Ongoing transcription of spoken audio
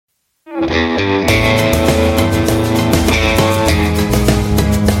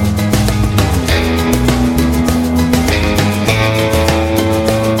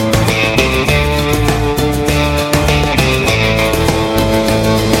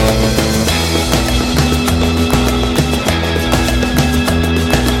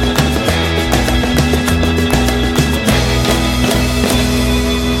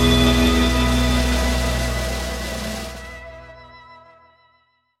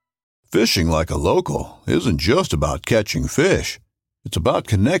Fishing like a local isn't just about catching fish. It's about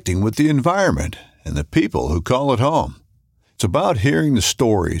connecting with the environment and the people who call it home. It's about hearing the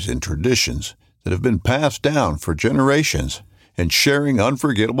stories and traditions that have been passed down for generations and sharing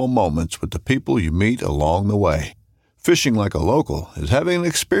unforgettable moments with the people you meet along the way. Fishing like a local is having an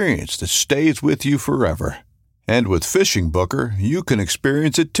experience that stays with you forever. And with Fishing Booker, you can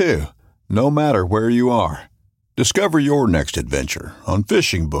experience it too, no matter where you are. Discover your next adventure on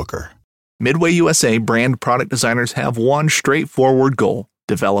Fishing Booker. Midway USA brand product designers have one straightforward goal: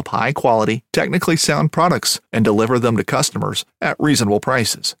 develop high-quality, technically sound products and deliver them to customers at reasonable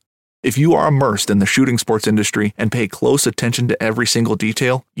prices. If you are immersed in the shooting sports industry and pay close attention to every single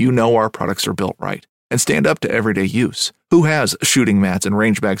detail, you know our products are built right and stand up to everyday use. Who has shooting mats and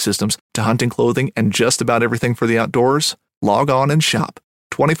range bag systems to hunting clothing and just about everything for the outdoors? Log on and shop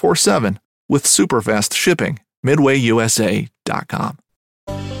 24/7 with super fast shipping. MidwayUSA.com.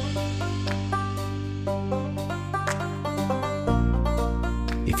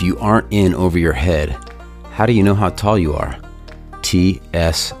 If you aren't in over your head, how do you know how tall you are?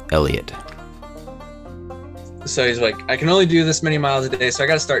 T.S. Eliot. So he's like, I can only do this many miles a day, so I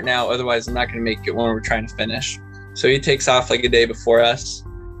got to start now. Otherwise, I'm not going to make it when we're trying to finish. So he takes off like a day before us.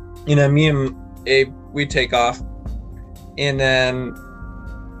 You know, me and Abe, we take off. And then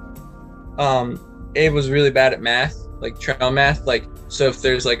Abe was really bad at math, like trail math. Like, so if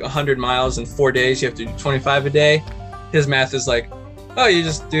there's like 100 miles in 4 days, you have to do 25 a day. His math is like, oh, you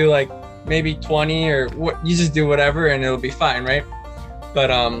just do like maybe 20 or what, you just do whatever and it'll be fine, right? But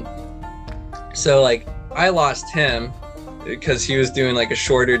so like I lost him because he was doing like a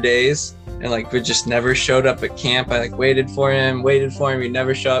shorter days and like we just never showed up at camp. I like waited for him, he'd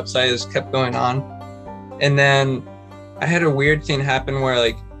never show up, so I just kept going on. And then I had a weird thing happen where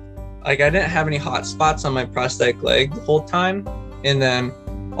like I didn't have any hot spots on my prosthetic leg the whole time, and then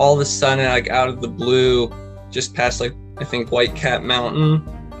all of a sudden, like out of the blue, just past like I think White Cat Mountain,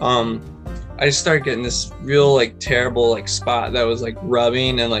 I just started getting this real like terrible like spot that was like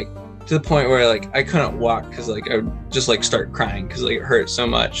rubbing and like to the point where like I couldn't walk because like I would just like start crying because like it hurt so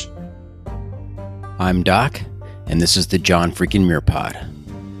much. I'm Doc, and this is the John freaking Muir Pod.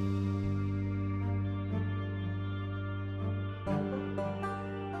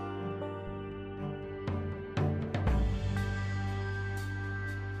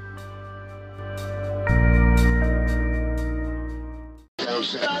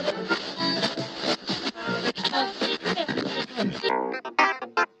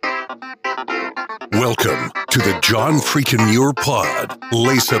 Welcome to the John freaking Muir Pod.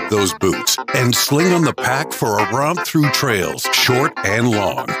 Lace up those boots and sling on the pack for a romp through trails, short and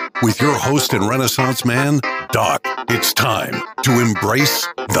long. With your host and Renaissance man, Doc, it's time to embrace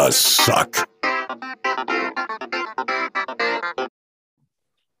the suck.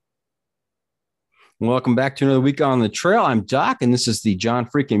 Welcome back to another week on the trail. I'm Doc, and this is the John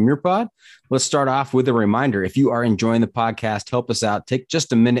freaking Muir Pod. Let's start off with a reminder. If you are enjoying the podcast, help us out. Take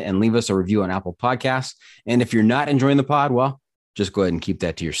just a minute and leave us a review on Apple Podcasts. And if you're not enjoying the pod, well, just go ahead and keep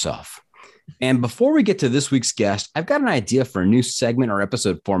that to yourself. And before we get to this week's guest, I've got an idea for a new segment or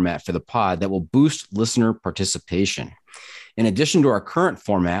episode format for the pod that will boost listener participation. In addition to our current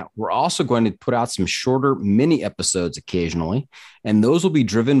format, we're also going to put out some shorter mini episodes occasionally, and those will be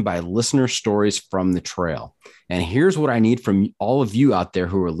driven by listener stories from the trail. And here's what I need from all of you out there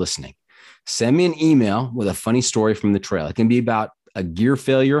who are listening. Send me an email with a funny story from the trail. It can be about a gear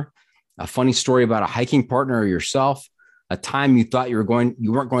failure, a funny story about a hiking partner or yourself, a time you thought you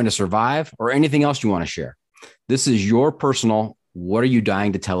weren't going to survive, or anything else you want to share. This is your personal "what are you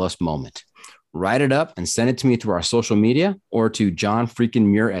dying to tell us" moment. Write it up and send it to me through our social media or to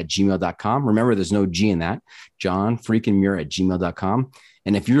johnfreakinmuir@gmail.com. Remember, there's no G in that. johnfreakinmuir@gmail.com.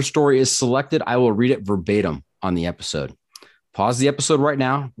 And if your story is selected, I will read it verbatim on the episode. Pause the episode right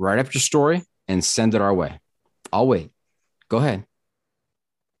now, write up your story, and send it our way. I'll wait. Go ahead.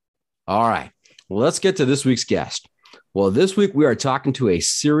 All right. Well, let's get to this week's guest. Well, this week we are talking to a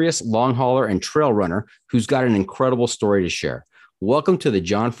serious long hauler and trail runner who's got an incredible story to share. Welcome to the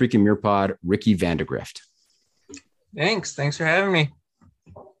John freaking Muir Pod, Ricky Vandegrift. Thanks for having me.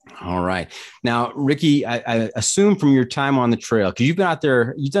 All right. Now, Ricky, I assume from your time on the trail, because you've been out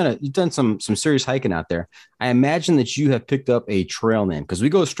there, you've done some serious hiking out there. I imagine that you have picked up a trail name, because we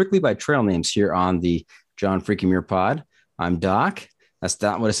go strictly by trail names here on the John Freaking Muir Pod. I'm Doc. That's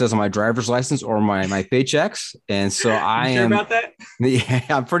not what it says on my driver's license or my paychecks. And so I You sure am about that? Yeah,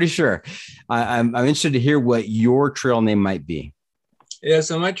 I'm pretty sure. I'm interested to hear what your trail name might be. Yeah,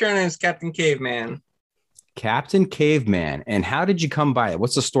 so my trail name is Captain Caveman. Captain Caveman. And how did you come by it?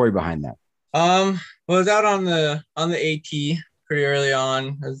 What's the story behind that? Well, I was out on the AT pretty early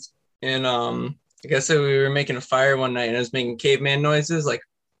on. And like I said, we were making a fire one night and I was making caveman noises like,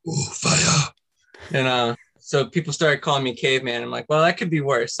 ooh, fire. And so people started calling me Caveman. I'm like, well, that could be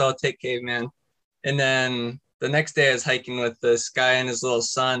worse, so I'll take Caveman. And then the next day I was hiking with this guy and his little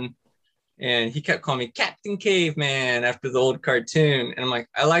son, and he kept calling me Captain Caveman after the old cartoon. And I'm like,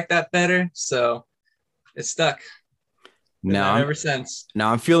 I like that better. So it stuck. Now, ever since.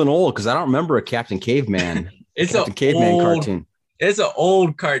 Now I'm feeling old because I don't remember a Captain Caveman. It's Captain Caveman cartoon. It's an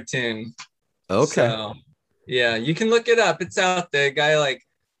old cartoon. Okay. So, yeah, you can look it up. It's out there. A guy like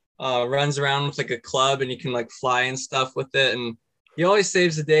runs around with like a club and you can like fly and stuff with it. And he always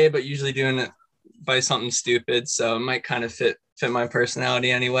saves the day, but usually doing it by something stupid. So it might kind of fit my personality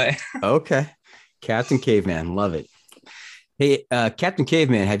anyway. Okay. Captain Caveman. Love it. Hey, Captain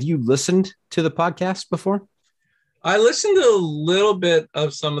Caveman, have you listened to the podcast before? I listened to a little bit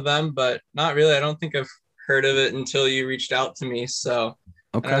of some of them, but not really. I don't think I've heard of it until you reached out to me. So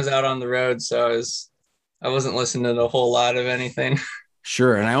okay. I was out on the road, so I wasn't listening to a whole lot of anything.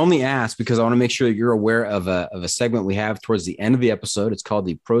 Sure. And I only asked because I want to make sure that you're aware of a segment we have towards the end of the episode. It's called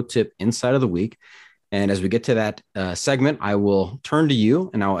the Pro Tip Insight of the Week. And as we get to that segment, I will turn to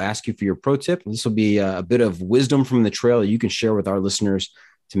you and I'll ask you for your pro tip. This will be a bit of wisdom from the trail that you can share with our listeners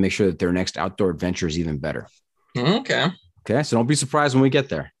to make sure that their next outdoor adventure is even better. Okay. Okay. So don't be surprised when we get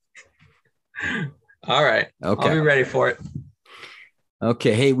there. All right. Okay. I'll be ready for it.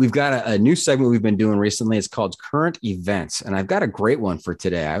 Okay. Hey, we've got a new segment we've been doing recently. It's called Current Events. And I've got a great one for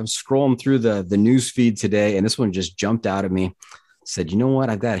today. I was scrolling through the news feed today, and this one just jumped out at me. Said, you know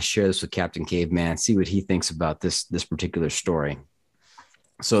what? I've got to share this with Captain Caveman, see what he thinks about this particular story.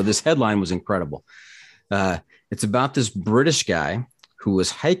 So this headline was incredible. It's about this British guy who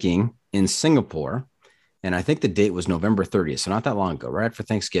was hiking in Singapore. And I think the date was November 30th. So not that long ago, right after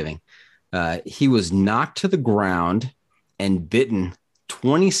Thanksgiving. He was knocked to the ground and bitten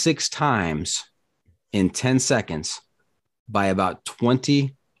 26 times in 10 seconds by about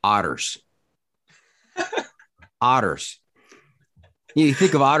 20 otters. Otters. You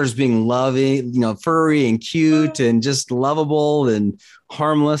think of otters being loving, furry and cute and just lovable and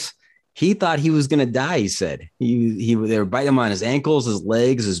harmless. He thought he was going to die, he said. They were biting him on his ankles, his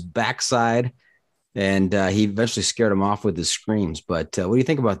legs, his backside. And he eventually scared him off with his screams. But what do you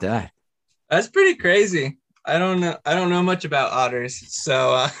think about that? That's pretty crazy. I don't know much about otters,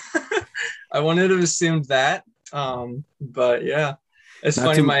 so I wouldn't have assumed that. But yeah, it's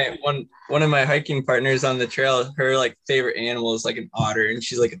Not funny. One of my hiking partners on the trail, her like favorite animal is like an otter, and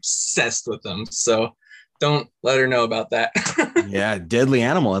she's like obsessed with them. So don't let her know about that. Yeah, deadly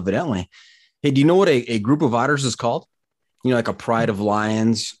animal, evidently. Hey, do you know what a group of otters is called? Like a pride of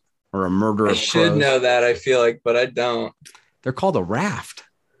lions or a murder of crows? I should know that, I feel like, but I don't. They're called a raft.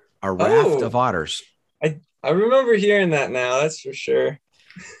 A raft of otters. I remember hearing that now. That's for sure.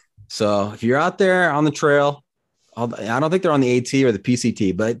 So if you're out there on the trail, I don't think they're on the AT or the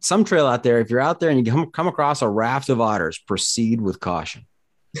PCT, but some trail out there, if you're out there and you come across a raft of otters, proceed with caution.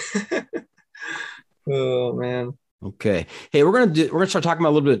 Oh, man. Okay. Hey, we're gonna start talking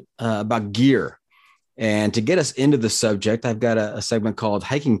about a little bit about gear. And to get us into the subject, I've got a segment called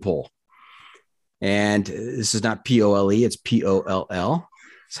Hiking Pole. And this is not POLE, it's POLL.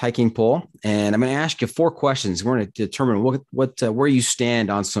 It's Hiking Pole. And I'm going to ask you 4 questions. We're going to determine where you stand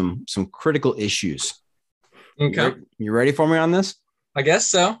on some critical issues. Okay. You ready for me on this? I guess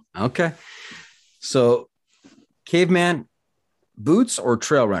so. Okay. So, Caveman, boots or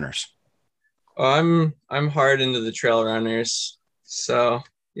trail runners? I'm hard into the trail runners. So,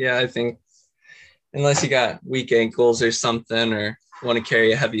 yeah, I think unless you got weak ankles or something or want to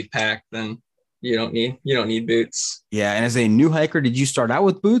carry a heavy pack, then you don't need boots. Yeah. And as a new hiker, did you start out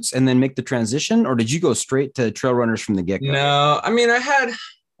with boots and then make the transition, or did you go straight to trail runners from the get-go? No, I mean, I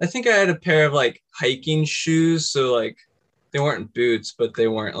think I had a pair of like hiking shoes. So like they weren't boots, but they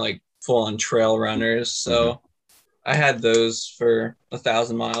weren't like full on trail runners. So I had those for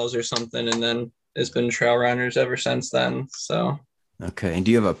 1,000 miles or something. And then it's been trail runners ever since then. So. Okay. And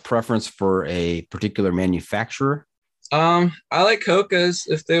do you have a preference for a particular manufacturer? I like Hoka's.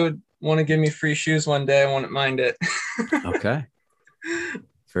 If they would want to give me free shoes one day, I wouldn't mind it. Okay.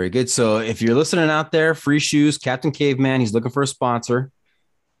 Very good. So if you're listening out there, free shoes, Captain Caveman, he's looking for a sponsor.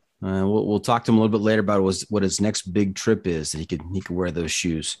 We'll talk to him a little bit later about what his next big trip is. He could wear those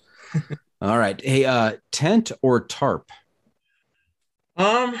shoes. All right. Hey, tent or tarp?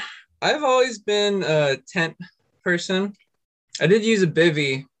 I've always been a tent person. I did use a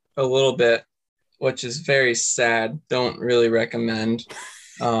bivy a little bit, which is very sad. Don't really recommend.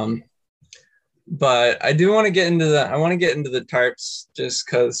 But I do want to get into the tarps just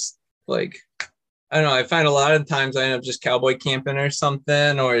because, like, I don't know, I find a lot of times I end up just cowboy camping or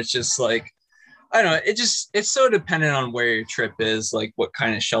something, or it's just like, I don't know, it's so dependent on where your trip is, like what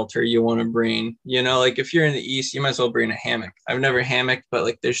kind of shelter you want to bring. Like if you're in the East, you might as well bring a hammock. I've never hammocked, but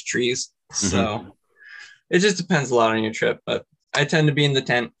like there's trees. So it just depends a lot on your trip, but I tend to be in the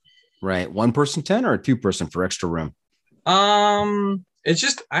tent. Right. 1-person tent or a 2-person for extra room? It's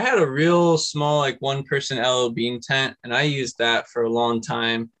just, I had a real small, like 1-person LL Bean tent, and I used that for a long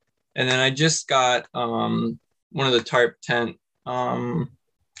time. And then I just got, one of the tarp tent, golly,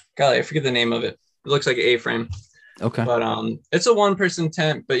 I forget the name of it. It looks like an A-frame. Okay. But, it's a 1-person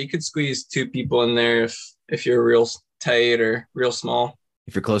tent, but you could squeeze 2 people in there if you're real tight or real small.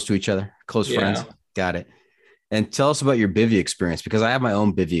 If you're close to each other, close friends. Got it. And tell us about your bivy experience, because I have my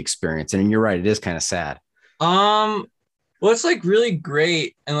own bivy experience, and you're right, it is kind of sad. Well, it's like really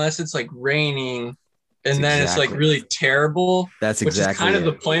great unless it's like raining, and then it's like really terrible. That's which exactly is kind of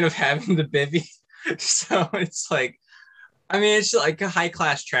the point of having the bivy. So it's like, I mean, it's like a high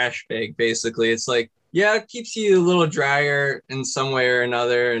class trash bag, basically. It's like, yeah, it keeps you a little drier in some way or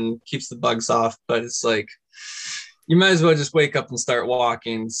another and keeps the bugs off, but it's like, you might as well just wake up and start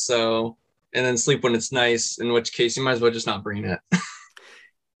walking. So, and then sleep when it's nice, in which case you might as well just not bring it.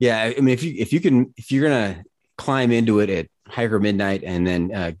 Yeah. I mean, if you're going to climb into it at hike or midnight and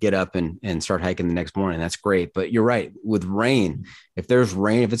then get up and start hiking the next morning, that's great. But you're right, with rain, if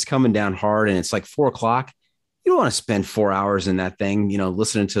it's coming down hard and it's like 4:00, you don't want to spend 4 hours in that thing,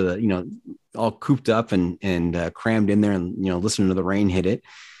 listening to the, all cooped up and crammed in there and, listening to the rain hit it.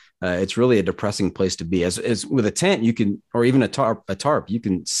 It's really a depressing place to be. As with a tent, you can, or even a tarp, you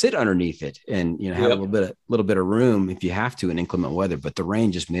can sit underneath it and, have a little bit of room if you have to in inclement weather, but the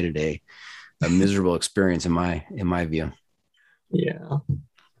rain just made it a miserable experience in my view. Yeah.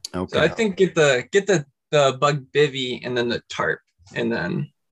 Okay. So I think get the bug bivy and then the tarp, and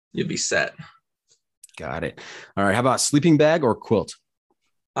then you'll be set. Got it. All right. How about sleeping bag or quilt?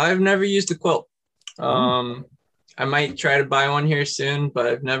 I've never used a quilt. I might try to buy one here soon, but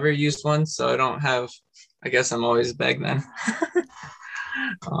I've never used one, so I don't have. I guess I'm always a bag man.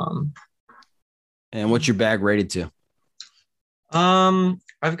 And what's your bag rated to?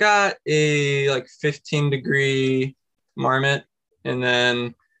 I've got a like 15-degree marmot, and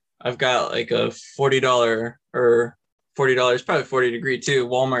then I've got like a $40 or $40, probably 40-degree too,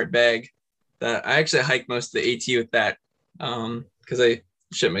 Walmart bag that I actually hiked most of the AT with that. Because I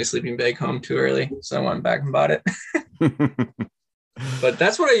shipped my sleeping bag home too early, so I went back and bought it. But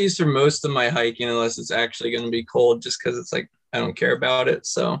that's what I use for most of my hiking, unless it's actually going to be cold, just because it's like I don't care about it.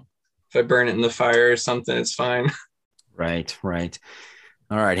 So if I burn it in the fire or something, it's fine. Right.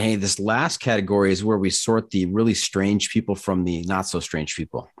 All right. Hey, this last category is where we sort the really strange people from the not so strange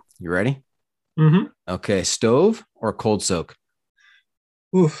people. You ready? Mm-hmm. Okay. Stove or cold soak?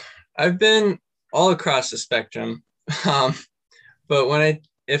 Oof. I've been all across the spectrum. But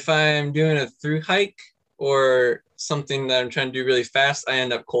if I'm doing a through hike or something that I'm trying to do really fast, I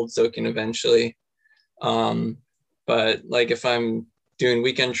end up cold soaking eventually. But like if I'm doing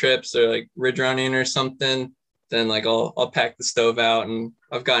weekend trips or like ridge running or something, then like I'll pack the stove out, and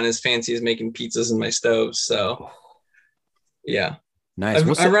I've gotten as fancy as making pizzas in my stove. So yeah.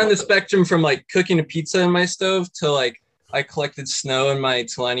 Nice. I run the spectrum from like cooking a pizza in my stove to like I collected snow in my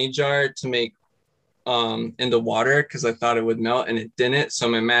Taleni jar to make into water because I thought it would melt, and it didn't. So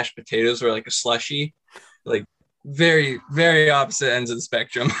my mashed potatoes were like a slushy, like very, very opposite ends of the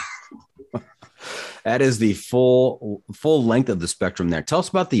spectrum. That is the full length of the spectrum there. Tell us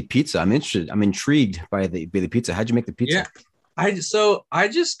about the pizza. I'm interested. I'm intrigued by the pizza. How'd you make the pizza? Yeah. I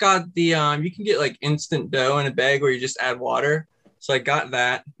just got the you can get like instant dough in a bag where you just add water. So I got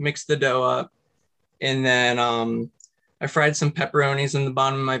that, mixed the dough up, and then I fried some pepperonis in the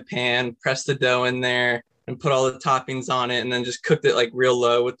bottom of my pan, pressed the dough in there, and put all the toppings on it, and then just cooked it like real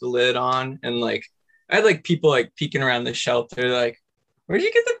low with the lid on. And like I had like people like peeking around the shelf. They're like, "Where'd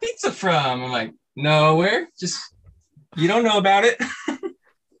you get the pizza from?" I'm like, "Nowhere. Just you don't know about it."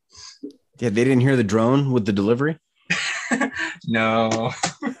 Yeah, they didn't hear the drone with the delivery. No.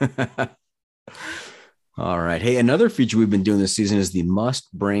 All right. Hey, another feature we've been doing this season is the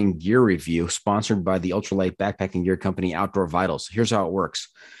must bring gear review, sponsored by the ultralight backpacking gear company Outdoor Vitals. Here's how it works.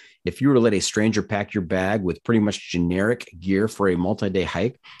 If you were to let a stranger pack your bag with pretty much generic gear for a multi-day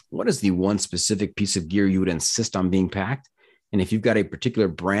hike, what is the one specific piece of gear you would insist on being packed? And if you've got a particular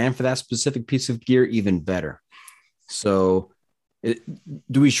brand for that specific piece of gear, even better. So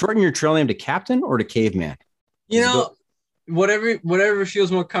do we shorten your trail name to Captain or to Caveman? Whatever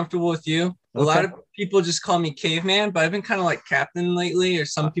feels more comfortable with you. A lot of people just call me Caveman, but I've been kind of like Captain lately, or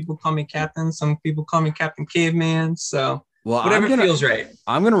some people call me Captain, some people call me Captain Caveman. So whatever feels right.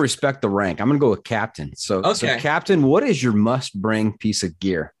 I'm going to respect the rank. I'm going to go with Captain. So Captain, what is your must-bring piece of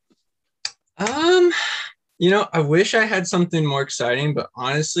gear? I wish I had something more exciting, but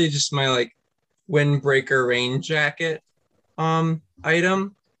honestly, just my like windbreaker rain jacket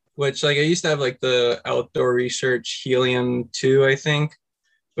item, which like I used to have like the Outdoor Research Helium 2, I think,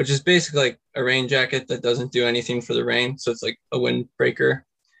 which is basically like a rain jacket that doesn't do anything for the rain. So it's like a windbreaker.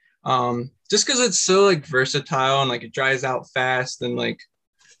 Just because it's so like versatile and like it dries out fast and like,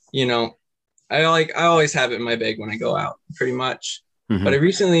 I always have it in my bag when I go out pretty much. Mm-hmm. But I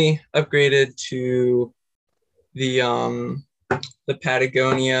recently upgraded to the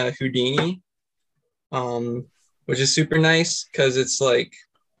Patagonia Houdini, which is super nice because it's like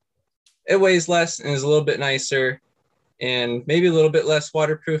it weighs less and is a little bit nicer and maybe a little bit less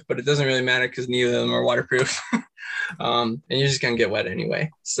waterproof, but it doesn't really matter because neither of them are waterproof. And you're just gonna get wet anyway.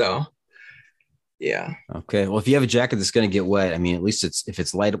 So yeah. Okay. Well, if you have a jacket that's gonna get wet, I mean, at least if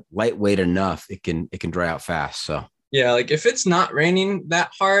it's lightweight enough, it can dry out fast. So yeah, like if it's not raining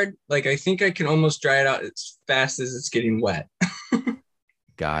that hard, like I think I can almost dry it out as fast as it's getting wet.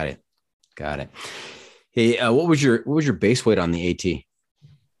 Got it. Hey, what was your base weight on the AT?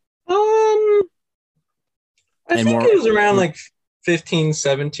 I think it was around like 15,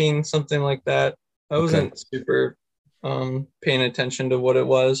 17, something like that. I wasn't super paying attention to what it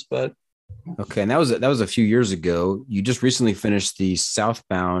was, but okay. And that was a few years ago. You just recently finished the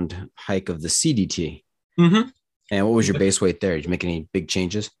southbound hike of the CDT. Mm-hmm. And what was your base weight there? Did you make any big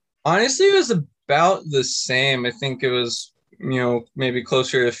changes? Honestly, it was about the same. I think it was, maybe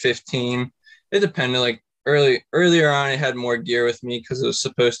closer to 15. It depended. Like earlier on, I had more gear with me because it was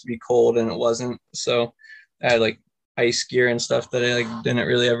supposed to be cold and it wasn't. So I had like ice gear and stuff that I like didn't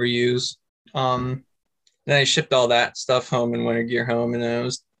really ever use. Then I shipped all that stuff home and winter gear home, and then it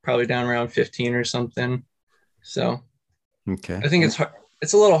was probably down around 15 or something. So okay, I think it's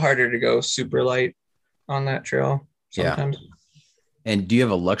a little harder to go super light on that trail sometimes. Yeah. And do you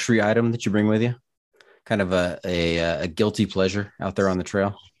have a luxury item that you bring with you? Kind of a guilty pleasure out there on the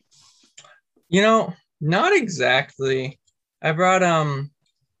trail? Not exactly. I brought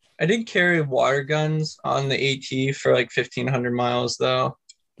I did carry water guns on the AT for like 1,500 miles though.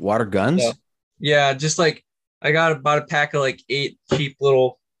 Water guns? So, yeah, just like I got about a pack of like 8 cheap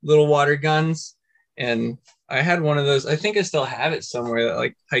little water guns, and I had one of those. I think I still have it somewhere that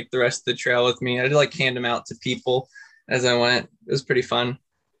like hiked the rest of the trail with me. I did like hand them out to people as I went. It was pretty fun.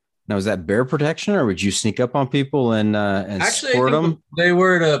 Now, is that bear protection, or would you sneak up on people and actually squirt them? They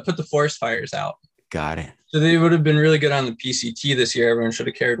were to put the forest fires out. Got it. So they would have been really good on the PCT this year. Everyone should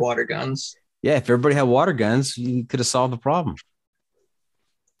have carried water guns. Yeah, if everybody had water guns, you could have solved the problem.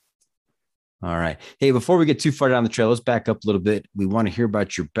 All right. Hey, before we get too far down the trail, let's back up a little bit. We want to hear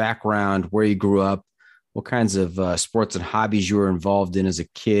about your background, where you grew up, what kinds of sports and hobbies you were involved in as a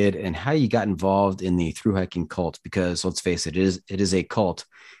kid, and how you got involved in the thru hiking cult. Because let's face it, it is a cult.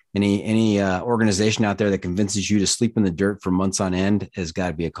 Any organization out there that convinces you to sleep in the dirt for months on end has got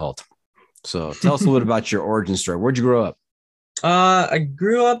to be a cult. So tell us a little bit about your origin story. Where'd you grow up? I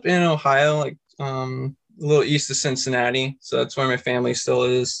grew up in Ohio, like a little east of Cincinnati. So that's where my family still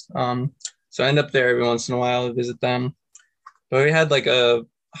is. So I end up there every once in a while to visit them. But we had like a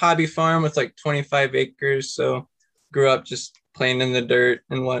hobby farm with like 25 acres. So grew up just playing in the dirt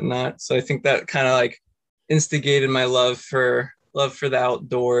and whatnot. So I think that kind of like instigated my love for the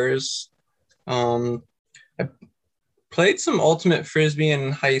outdoors. I played some ultimate frisbee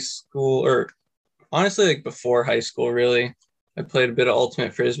in high school, or honestly like before high school really. I played a bit of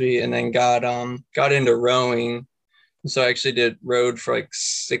ultimate frisbee and then got into rowing. So I actually rowed for like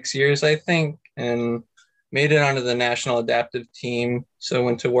 6 years, I think, and made it onto the national adaptive team. So I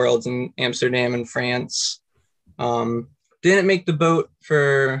went to Worlds in Amsterdam and France. Didn't make the boat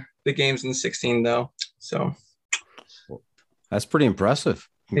for the games in 16 though. So that's pretty impressive.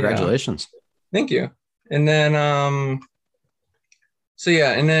 Congratulations. Yeah. Thank you. And then, and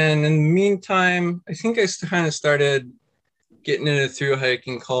then in the meantime, I think I kind of started getting into thru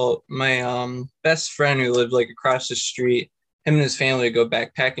hiking cult. My best friend who lived like across the street, him and his family would go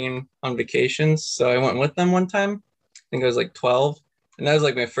backpacking on vacations. So I went with them one time. I think I was like 12. And that was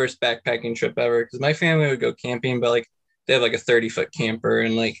like my first backpacking trip ever, because my family would go camping, but like they have like a 30-foot camper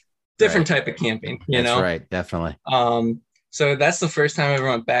and like different type of camping, you That's know? right. Definitely. So that's the first time I ever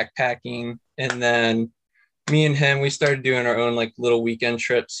went backpacking. And then me and him, we started doing our own like little weekend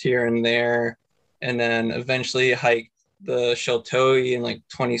trips here and there. And then eventually hiked the Sheltoi in like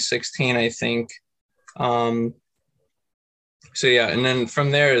 2016, I think. So yeah, and then from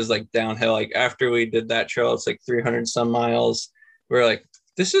there is like downhill. Like after we did that trail, it's like 300 some miles. We're like,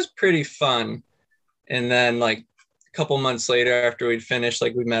 this is pretty fun. And then like a couple months later, after we'd finished,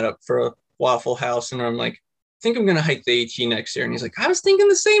 like we met up for a Waffle House, and I'm like, I think I'm gonna hike the AT next year. And he's like, I was thinking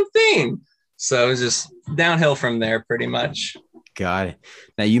the same thing. So it was just downhill from there, pretty much. Got it.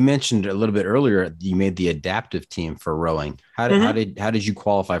 Now you mentioned a little bit earlier you made the adaptive team for rowing. How did you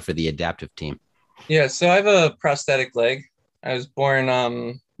qualify for the adaptive team? Yeah, so I have a prosthetic leg. I was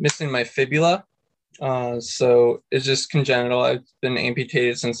born missing my fibula. So it's just congenital. I've been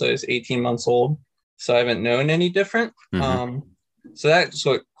amputated since I was 18 months old. So I haven't known any different. So that's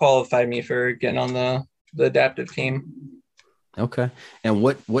what qualified me for getting on the adaptive team. Okay. And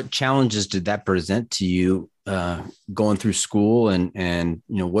what challenges did that present to you going through school, and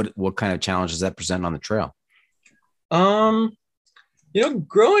what kind of challenges that present on the trail? Growing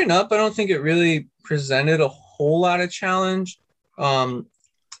up, I don't think it really presented a whole lot of challenge.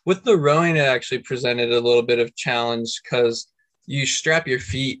 With the rowing, it actually presented a little bit of challenge because you strap your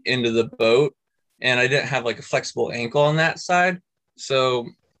feet into the boat, and I didn't have like a flexible ankle on that side. So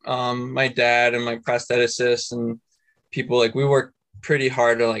my dad and my prostheticists and people, like, we worked pretty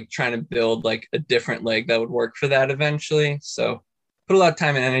hard on like trying to build like a different leg that would work for that eventually. So put a lot of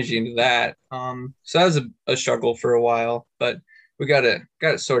time and energy into that. So that was a struggle for a while, but we got it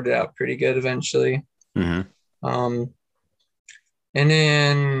sorted out pretty good eventually. And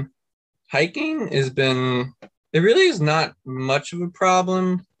then hiking it really is not much of a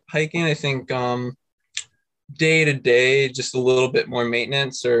problem. Hiking, I think, day to day, just a little bit more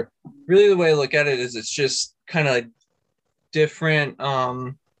maintenance, or really the way I look at it is it's just kind of like different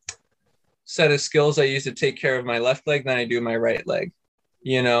set of skills I use to take care of my left leg than I do my right leg.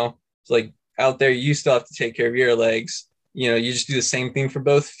 It's like out there, you still have to take care of your legs. You just do the same thing for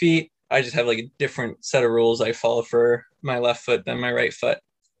both feet. I just have like a different set of rules I follow for my left foot than my right foot.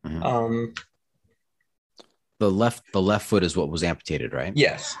 The left foot is what was amputated, right?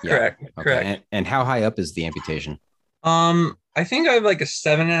 Yes, yeah. Correct. Okay. Correct. And how high up is the amputation? I think I have like a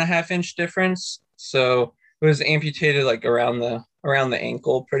 7.5-inch difference. So it was amputated like around the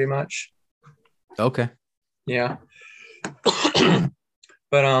ankle pretty much. Okay. Yeah.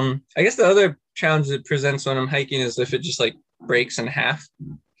 But I guess the other challenge it presents when I'm hiking is if it just like breaks in half.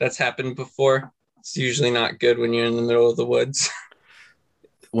 That's happened before. It's usually not good when you're in the middle of the woods.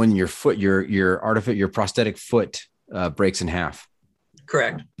 When your foot, your prosthetic foot breaks in half.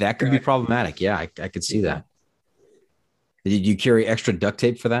 Correct. That could be problematic. Yeah, I could see that. Did you carry extra duct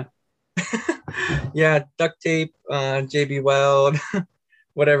tape for that? Yeah, duct tape, JB Weld,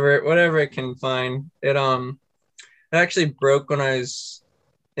 whatever I can find. It actually broke when I was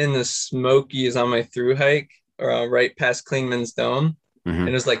in the Smokies on my through hike, right past Clingman's Dome. And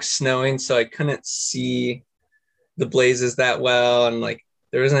it was like snowing, so I couldn't see the blazes that well, and like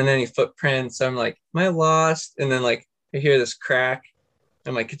there wasn't any footprints. So I'm like, am I lost? And then like I hear this crack.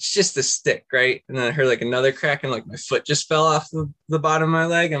 I'm like, it's just a stick, right? And then I heard like another crack, and like my foot just fell off the bottom of my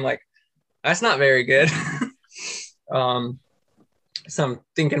leg. I'm like, that's not very good. So I'm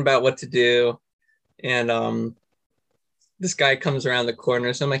thinking about what to do, and this guy comes around the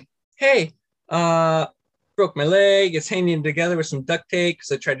corner. So I'm like, hey, broke my leg. It's hanging together with some duct tape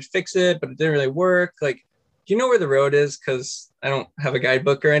because I tried to fix it, but it didn't really work. Like, do you know where the road is? Because I don't have a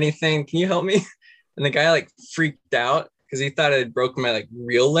guidebook or anything. Can you help me? And the guy like freaked out because he thought I had broken my like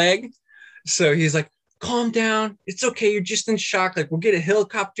real leg. So he's like, calm down. It's okay. You're just in shock. Like, we'll get a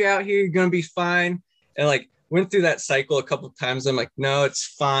helicopter out here. You're going to be fine. And like went through that cycle a couple of times. I'm like, no,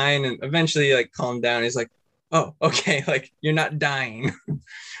 it's fine. And eventually like calmed down. He's like, oh, okay. Like, you're not dying.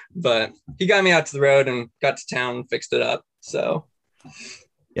 But he got me out to the road and got to town and fixed it up. So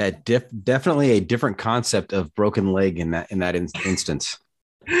yeah, definitely a different concept of broken leg in that instance.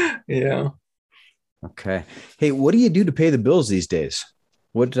 Yeah. Okay. Hey, what do you do to pay the bills these days?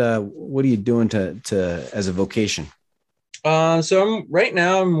 What are you doing to as a vocation? So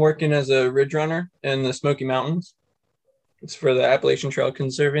I'm working as a ridge runner in the Smoky Mountains. It's for the Appalachian Trail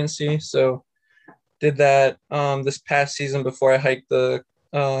Conservancy. So did that this past season before I hiked the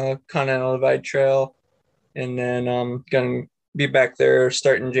Continental Divide Trail, and then gonna be back there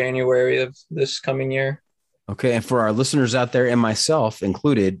starting January of this coming year. Okay. And for our listeners out there and myself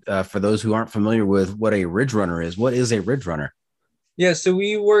included, for those who aren't familiar with what a ridge runner is, what is a ridge runner? Yeah, so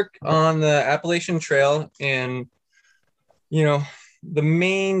we work on the Appalachian Trail, and the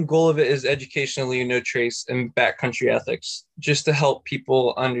main goal of it is educationally no trace and backcountry ethics, just to help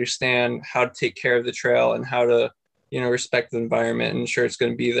people understand how to take care of the trail and how to, respect the environment and ensure it's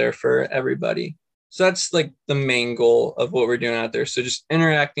going to be there for everybody. So that's like the main goal of what we're doing out there. So just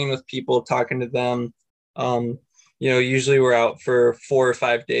interacting with people, talking to them. Usually we're out for 4 or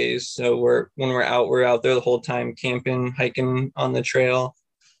 5 days. So when we're out there the whole time, camping, hiking on the trail.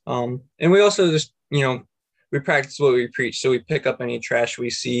 And we also just, we practice what we preach. So we pick up any trash we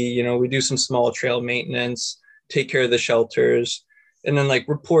see, we do some small trail maintenance, take care of the shelters, and then like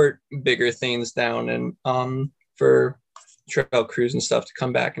report bigger things down and for trail crews and stuff to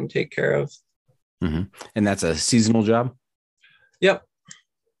come back and take care of. Mm-hmm. And that's a seasonal job? Yep.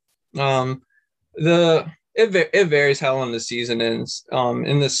 It varies how long the season is.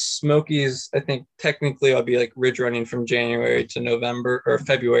 In the Smokies, I think technically I'll be like ridge running from January to November or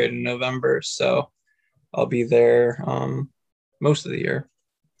February to November. So I'll be there most of the year.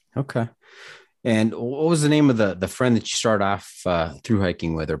 Okay. And what was the name of the friend that you started off through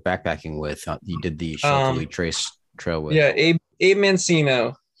hiking with or backpacking with? You did the Shelterly Trace Trail with? Yeah, Abe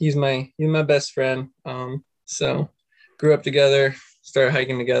Mancino. He's my best friend. So grew up together, started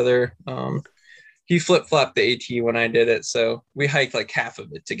hiking together. He flip-flopped the AT when I did it, so we hiked like half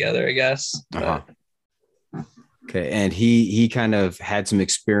of it together, I guess. Uh-huh. Okay, and he kind of had some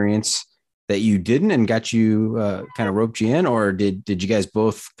experience that you didn't and got you kind of roped you in, or did you guys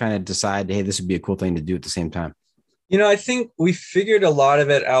both kind of decide, hey, this would be a cool thing to do at the same time? I think we figured a lot of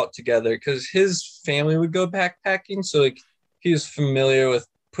it out together because his family would go backpacking, so like he was familiar with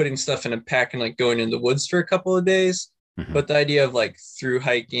putting stuff in a pack and like going in the woods for a couple of days. Mm-hmm. But the idea of like through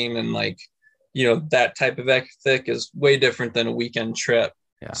hiking and like that type of ethic is way different than a weekend trip.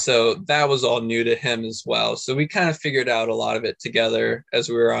 Yeah. So that was all new to him as well. So we kind of figured out a lot of it together as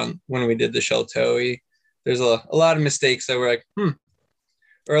we were when we did the Sheltoe. There's a lot of mistakes that were like,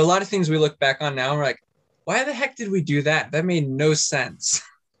 or a lot of things we look back on now and we're like, why the heck did we do that? That made no sense.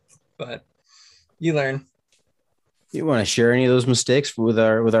 But you learn. You want to share any of those mistakes with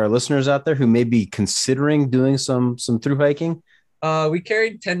our listeners out there who may be considering doing some through hiking? We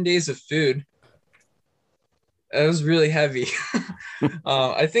carried 10 days of food. It was really heavy.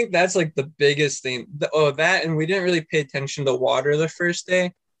 I think that's like the biggest thing. That, and we didn't really pay attention to water the first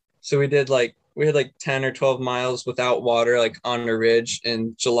day. So we had like 10 or 12 miles without water, like on a ridge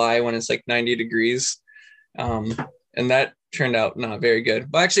in July when it's like 90 degrees. And that turned out not very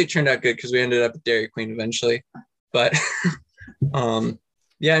good. Well, actually it turned out good because we ended up at Dairy Queen eventually. But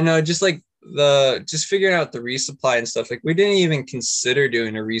just figuring out the resupply and stuff. Like we didn't even consider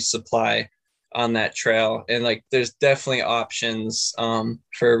doing a resupply on that trail, and like there's definitely options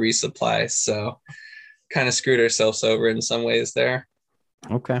for a resupply, so kind of screwed ourselves over in some ways there.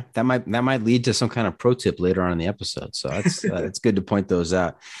 Okay, that might lead to some kind of pro tip later on in the episode, so that's it's good to point those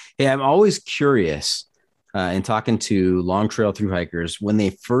out. Hey, I'm always curious in talking to long trail through hikers when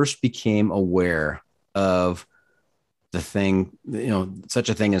they first became aware of the thing, such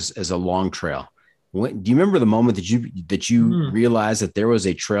a thing as a long trail. Do you remember the moment that you realized that there was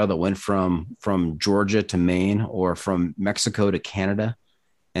a trail that went from Georgia to Maine or from Mexico to Canada,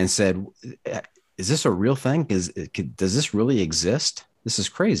 and said, "Is this a real thing? Does this really exist? This is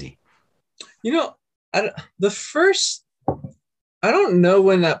crazy." I don't know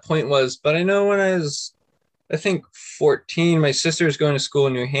when that point was, but I know when I was, I think 14, my sister was going to school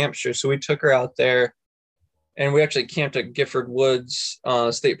in New Hampshire, so we took her out there, and we actually camped at Gifford Woods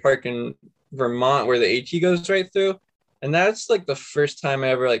State Park in Vermont, where the AT goes right through. And that's like the first time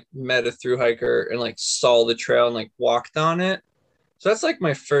I ever like met a through hiker and like saw the trail and like walked on it. So that's like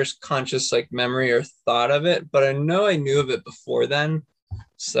my first conscious like memory or thought of it, but I know I knew of it before then.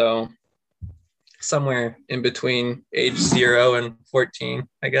 So somewhere in between age 0 and 14,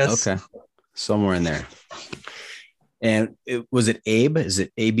 I guess. Okay. Somewhere in there. And was it Abe? Is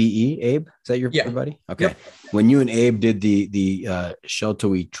it ABE? Abe? Is that your buddy? Okay. Yep. When you and Abe did the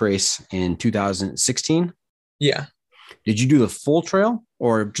Sheltoe Trace in 2016? Yeah. Did you do the full trail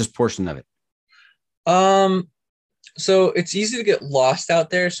or just portion of it? So it's easy to get lost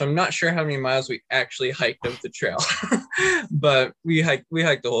out there. So I'm not sure how many miles we actually hiked of the trail, but we hiked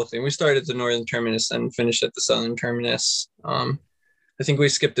the whole thing. We started at the northern terminus and finished at the southern terminus. I think we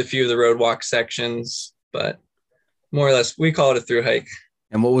skipped a few of the road walk sections, but more or less we call it a through hike.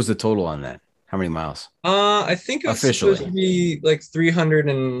 And what was the total on that? How many miles? I think it was supposed to be like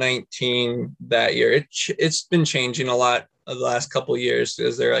 319 that year. It's been changing a lot of the last couple of years,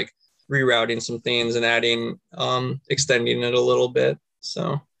 because they're like rerouting some things and adding, extending it a little bit.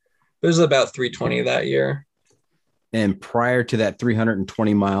 So it was about 320 that year. And prior to that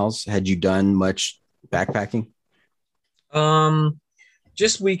 320 miles, had you done much backpacking?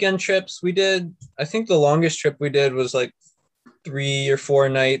 Just weekend trips. We did, I think the longest trip we did was like 3 or 4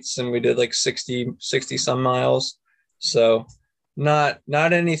 nights, and we did like 60 some miles. So not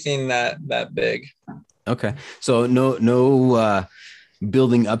anything that big. Okay. So no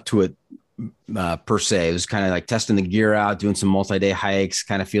building up to it per se. It was kind of like testing the gear out, doing some multi-day hikes,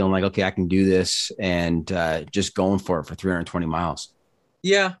 kind of feeling like, okay, I can do this, and just going for it for 320 miles.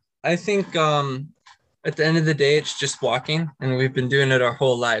 Yeah, I think at the end of the day, it's just walking, and we've been doing it our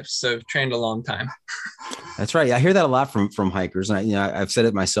whole lives. So we've trained a long time. That's right. I hear that a lot from hikers. And I've said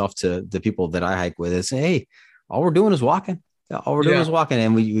it myself to the people that I hike with. Is, hey, all we're doing is walking. All we're doing is walking,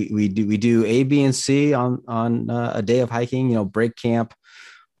 and we do A, B, and C on a day of hiking. Break camp,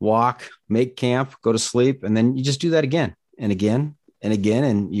 walk, make camp, go to sleep, and then you just do that again and again and again,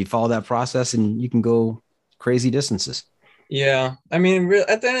 and you follow that process, and you can go crazy distances. Yeah, I mean,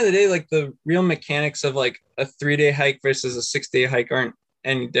 at the end of the day, like the real mechanics of like a 3-day hike versus a 6-day hike aren't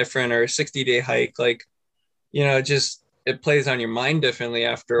any different, or a 60-day hike. Like, it plays on your mind differently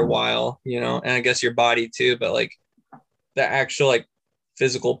after a while, and I guess your body too. But like the actual like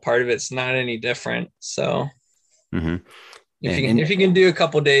physical part of it's not any different. So if you can do a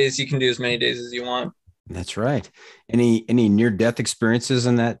couple days, you can do as many days as you want. That's right. Any near-death experiences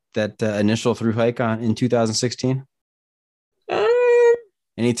in that initial through hike in 2016?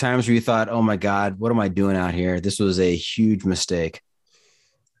 Any times where you thought, oh my God, what am I doing out here? This was a huge mistake.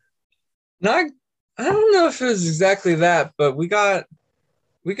 I don't know if it was exactly that, but we got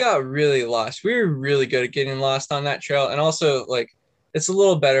really lost. We were really good at getting lost on that trail. And also like, it's a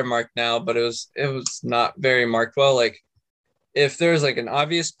little better marked now, but it was not very marked well. Like if there's like an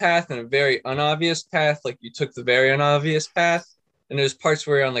obvious path and a very unobvious path, like you took the very unobvious path, and there's parts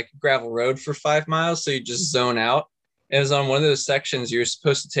where you're on like a gravel road for 5 miles. So you just zone out. It was on one of those sections you're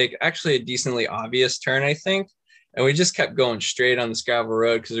supposed to take actually a decently obvious turn, I think. And we just kept going straight on this gravel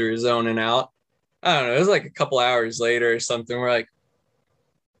road because we were zoning out. I don't know. It was like a couple hours later or something. We're like,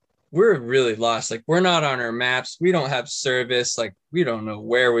 we're really lost. Like we're not on our maps. We don't have service. Like we don't know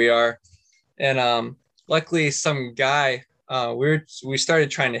where we are. And luckily some guy, we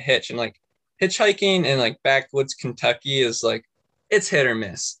started trying to hitch, and like hitchhiking in like backwoods Kentucky is like, it's hit or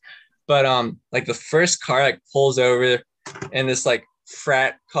miss. But like the first car like pulls over, and this like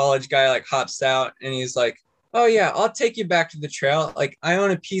frat college guy like hops out, and he's like, oh yeah, I'll take you back to the trail. Like I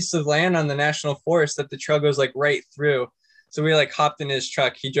own a piece of land on the national forest that the trail goes like right through. So we like hopped in his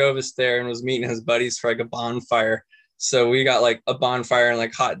truck. He drove us there and was meeting his buddies for like a bonfire. So we got like a bonfire and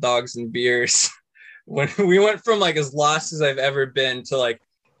like hot dogs and beers. When we went from like as lost as I've ever been to like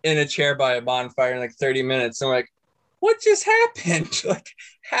in a chair by a bonfire in like 30 minutes. And we're like, what just happened? Like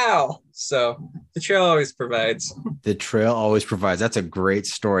how? So the trail always provides. The trail always provides. That's a great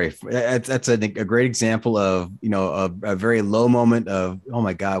story. That's a great example of, a very low moment of, oh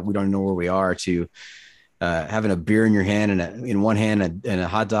my God, we don't know where we are, to having a beer in your hand and in one hand and a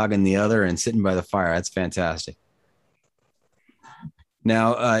hot dog in the other and sitting by the fire. That's fantastic.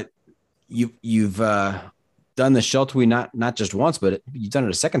 Now, you've done the Sheltowee not just once, but you've done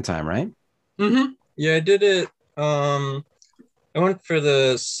it a second time, right? Mm-hmm. Yeah, I did it. I went for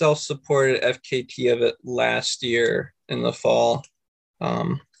the self-supported FKT of it last year in the fall.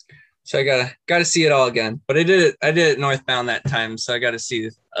 So I gotta see it all again. But I did it northbound that time, so I got to see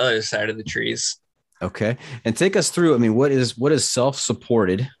the other side of the trees. Okay, and take us through. I mean, what is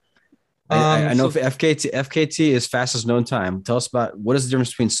self-supported? I know FKT is fastest known time. Tell us about what is the difference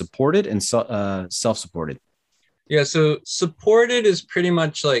between supported and self-supported. Yeah, so supported is pretty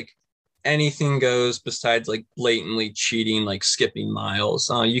much like anything goes besides like blatantly cheating, like skipping miles.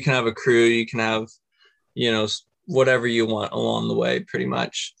 You can have a crew, you can have, whatever you want along the way, pretty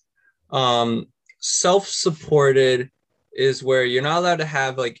much. Self-supported is where you're not allowed to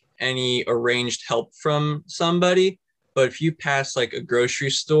have like any arranged help from somebody, but if you pass like a grocery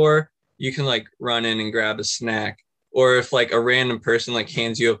store, you can like run in and grab a snack. Or if like a random person like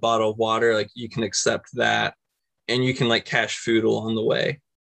hands you a bottle of water, like you can accept that, and you can like cash food along the way.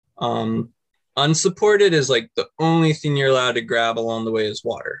 Unsupported is like the only thing you're allowed to grab along the way is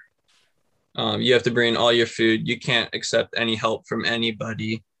water. You have to bring all your food. You can't accept any help from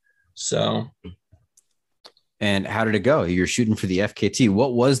anybody. So. And how did it go? You're shooting for the FKT.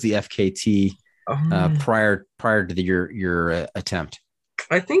 What was the FKT prior to your attempt?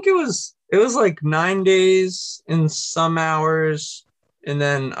 I think it was like 9 days and some hours. And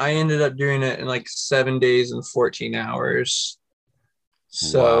then I ended up doing it in like 7 days and 14 hours.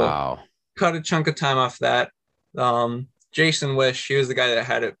 So Wow. cut a chunk of time off that. Jason Wish, he was the guy that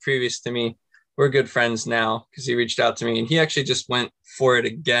had it previous to me. We're good friends now because he reached out to me, and he actually just went for it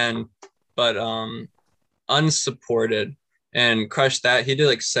again, but unsupported, and crushed that. He did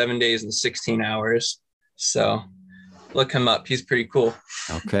like 7 days and 16 hours. So look him up. He's pretty cool.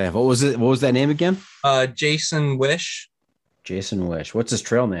 Okay. What was it? What was that name again? Jason Wish. Jason Wish. What's his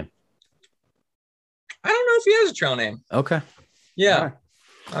trail name? I don't know if he has a trail name. Okay. Yeah. Right.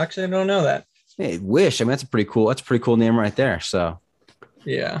 Actually, I don't know that. Hey, Wish. I mean, that's a pretty cool name right there. So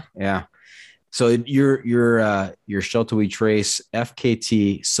Yeah. yeah. So your Shelter We Trace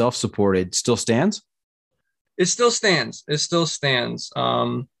FKT self-supported still stands? It still stands.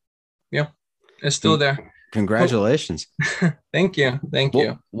 Yeah, it's still there. Congratulations. Thank you.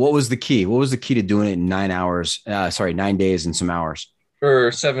 What was the key? What was the key to doing it in 9 hours? 9 days and some hours.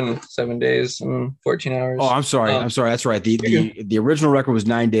 For seven days and 14 hours. Oh, I'm sorry. That's right. The original record was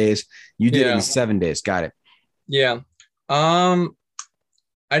 9 days. You did it in 7 days. Got it. Yeah.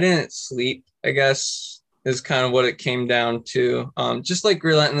 I didn't sleep, I guess, is kind of what it came down to. Just like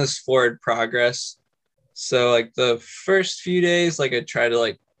relentless forward progress. So like the first few days, like I try to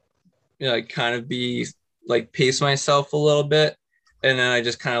like kind of be like pace myself a little bit, and then I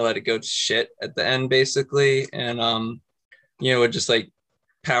just kind of let it go to shit at the end basically, and would just like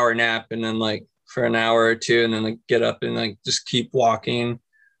power nap, and then like for an hour or two, and then like get up and like just keep walking.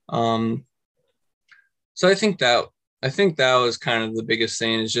 So I think that was kind of the biggest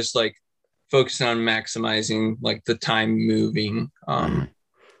thing, is just like focusing on maximizing like the time moving.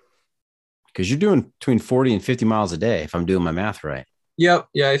 Because you're doing between 40 and 50 miles a day, if I'm doing my math right. Yep.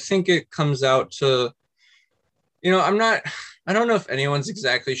 Yeah. I think it comes out to, I don't know if anyone's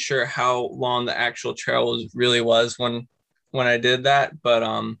exactly sure how long the actual trail really was when I did that, but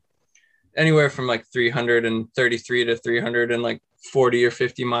anywhere from like 333 to 340 or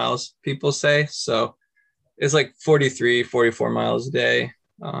 50 miles, people say. So it's like 43, 44 miles a day,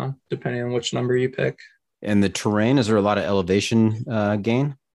 depending on which number you pick. And the terrain, is there a lot of elevation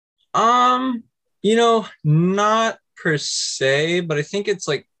gain? Not per se, but I think it's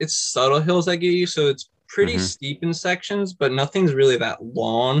subtle hills that get you. So it's pretty steep in sections, but nothing's really that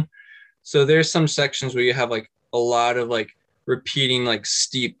long. So there's some sections where you have like a lot of like repeating like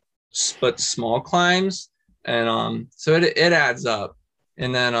steep but small climbs. And so it adds up.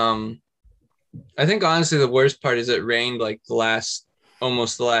 And then I think honestly the worst part is it rained like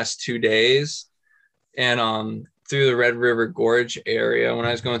almost the last 2 days. And through the Red River Gorge area, when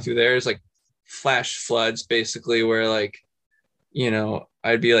I was going through there, it's like flash floods basically, where like,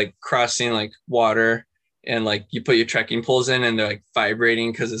 I'd be like crossing like water, and like you put your trekking poles in and they're like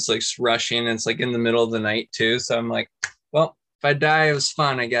vibrating because it's like rushing, and it's like in the middle of the night too. So I'm like, well, if I die, it was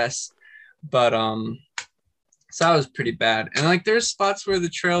fun, I guess. But so that was pretty bad. And like there's spots where the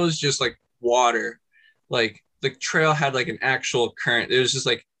trail is just like water, like the trail had like an actual current. It was just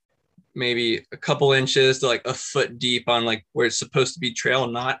like maybe a couple inches to like a foot deep on like where it's supposed to be trail,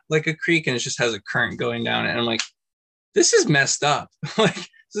 not like a creek, and it just has a current going down it. And I'm like, this is messed up. Like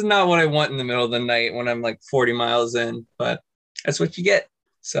this is not what I want in the middle of the night when I'm like 40 miles in, but that's what you get.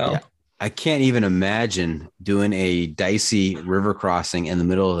 So yeah. I can't even imagine doing a dicey river crossing in the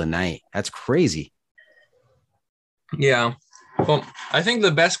middle of the night. That's crazy. Yeah. Well, I think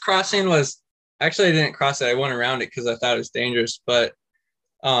the best crossing was actually, I didn't cross it. I went around it because I thought it was dangerous, but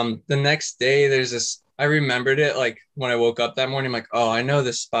the next day there's this, I remembered it like when I woke up that morning, I'm like, oh, I know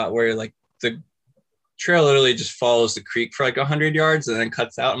this spot where like the trail literally just follows the creek for like 100 yards and then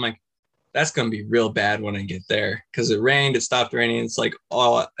cuts out. I'm like, that's going to be real bad when I get there, because it rained, it stopped raining. It's like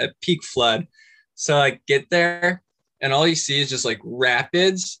all at peak flood. So I get there and all you see is just like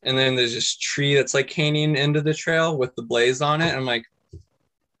rapids. And then there's this tree that's like hanging into the trail with the blaze on it. And I'm like,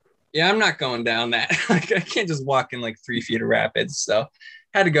 yeah, I'm not going down that. Like I can't just walk in like 3 feet of rapids. So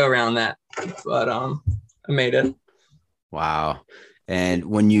had to go around that, but I made it. Wow. And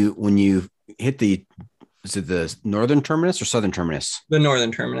when you hit is it the northern terminus or southern terminus? The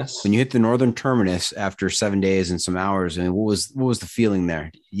northern terminus. When you hit the northern terminus after 7 days and some hours, I mean, what was the feeling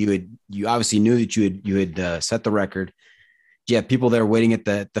there? You obviously knew that you had set the record. Do you have people there waiting at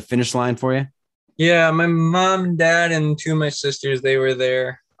the finish line for you? Yeah, my mom and dad and 2 of my sisters, they were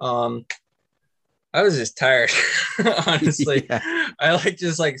there. I was just tired, honestly. Yeah. I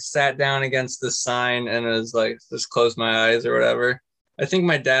just sat down against the sign and it was like, just closed my eyes or whatever. I think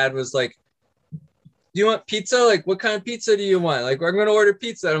my dad was like, do you want pizza? Like, what kind of pizza do you want? Like, I'm going to order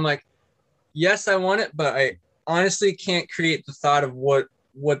pizza. And I'm like, yes, I want it, but I honestly can't create the thought of what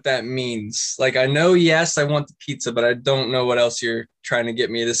that means. Like, I know, yes, I want the pizza, but I don't know what else you're trying to get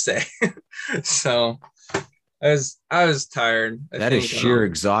me to say. So I was tired. That is sheer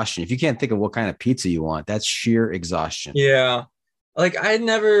exhaustion. If you can't think of what kind of pizza you want, that's sheer exhaustion. Yeah. Like I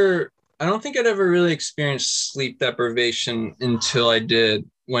don't think I'd ever really experienced sleep deprivation until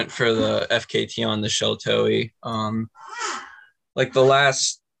went for the FKT on the Sheltoe. Like the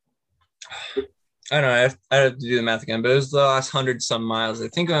last, I don't know, I have to do the math again, but it was the last 100 some miles. I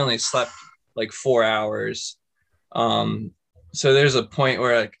think I only slept like 4 hours. So there's a point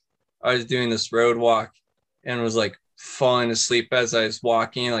where like I was doing this road walk and was like falling asleep as I was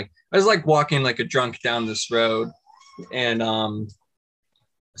walking. Like I was like walking like a drunk down this road. And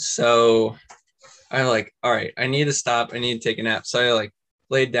so I like, all right, I need to stop. I need to take a nap. So I like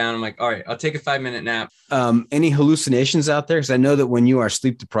laid down. I'm like, all right, I'll take a 5-minute nap. Any hallucinations out there? Because I know that when you are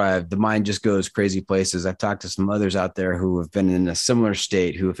sleep deprived, the mind just goes crazy places. I've talked to some others out there who have been in a similar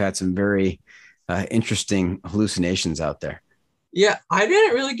state, who have had some very interesting hallucinations out there. Yeah, I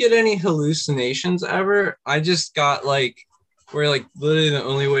didn't really get any hallucinations ever. I just got like, where like literally the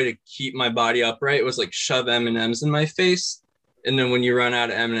only way to keep my body upright was like shove M&Ms in my face. And then when you run out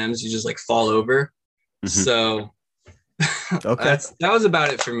of M&Ms, you just like fall over. Mm-hmm. So okay, that was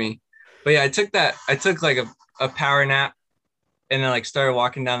about it for me. But yeah, I took like a power nap and then like started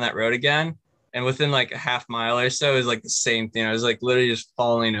walking down that road again. And within like a half mile or so, it was like the same thing. I was like literally just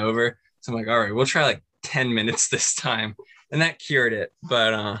falling over. So I'm like, all right, we'll try like 10 minutes this time. And that cured it.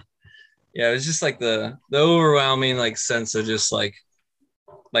 But yeah, it was just like the overwhelming like sense of just like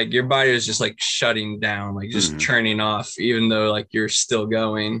your body was just like shutting down, like just turning off, even though like you're still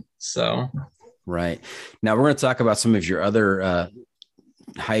going. So right. Now we're going to talk about some of your other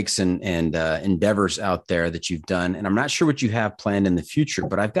hikes and endeavors out there that you've done. And I'm not sure what you have planned in the future,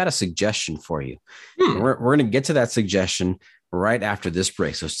 but I've got a suggestion for you. We're going to get to that suggestion right after this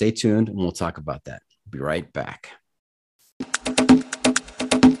break. So stay tuned and we'll talk about that. Be right back.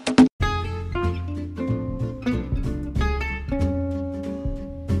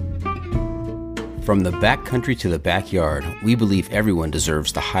 From the backcountry to the backyard, we believe everyone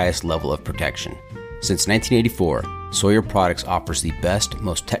deserves the highest level of protection. Since 1984, Sawyer Products offers the best,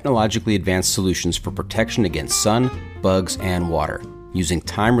 most technologically advanced solutions for protection against sun, bugs, and water, using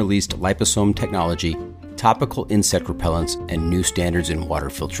time-released liposome technology, topical insect repellents, and new standards in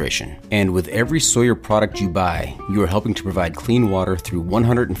water filtration. And with every Sawyer product you buy, you are helping to provide clean water through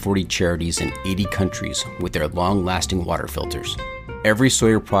 140 charities in 80 countries with their long-lasting water filters. Every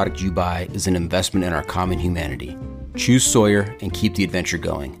Sawyer product you buy is an investment in our common humanity. Choose Sawyer and keep the adventure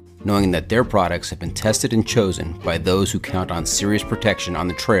going, knowing that their products have been tested and chosen by those who count on serious protection on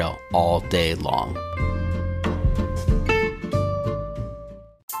the trail all day long.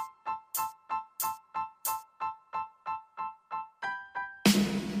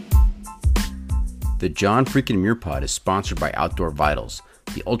 The John Freakin' Muir Pod is sponsored by Outdoor Vitals,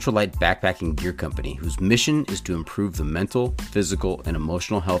 the ultralight backpacking gear company whose mission is to improve the mental, physical, and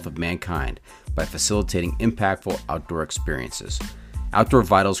emotional health of mankind by facilitating impactful outdoor experiences. Outdoor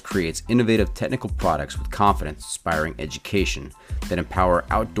Vitals creates innovative technical products with confidence-inspiring education that empower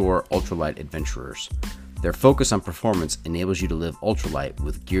outdoor ultralight adventurers. Their focus on performance enables you to live ultralight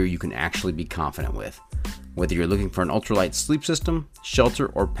with gear you can actually be confident with. Whether you're looking for an ultralight sleep system, shelter,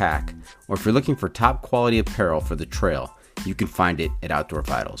 or pack, or if you're looking for top quality apparel for the trail, you can find it at Outdoor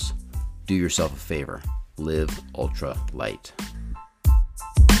Vitals. Do yourself a favor. Live ultra light.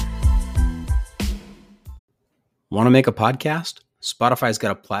 Want to make a podcast? Spotify's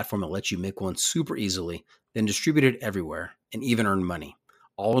got a platform that lets you make one super easily, then distribute it everywhere, and even earn money,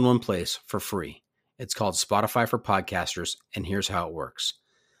 all in one place for free. It's called Spotify for Podcasters, and here's how it works.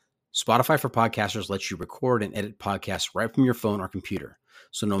 Spotify for Podcasters lets you record and edit podcasts right from your phone or computer.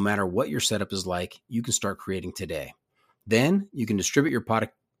 So no matter what your setup is like, you can start creating today. Then you can distribute your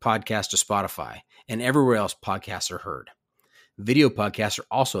podcast to Spotify and everywhere else podcasts are heard. Video podcasts are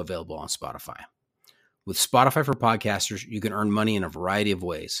also available on Spotify. With Spotify for Podcasters, you can earn money in a variety of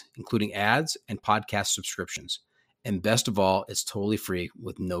ways, including ads and podcast subscriptions. And best of all, it's totally free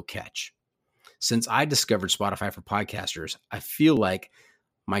with no catch. Since I discovered Spotify for Podcasters, I feel like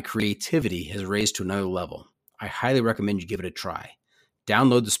my creativity has raised to another level. I highly recommend you give it a try.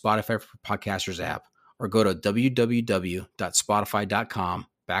 Download the Spotify for Podcasters app or go to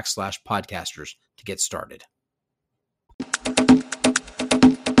www.spotify.com/podcasters to get started.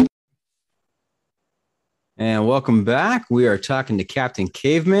 And welcome back. We are talking to Captain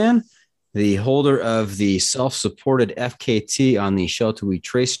Caveman, the holder of the self-supported FKT on the Sheltoe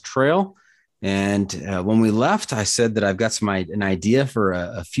Trace Trail. And when we left, I said that I've got an idea for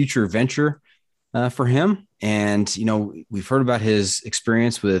a future venture for him. And, you know, we've heard about his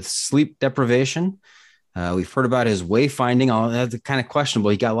experience with sleep deprivation. We've heard about his wayfinding. That's kind of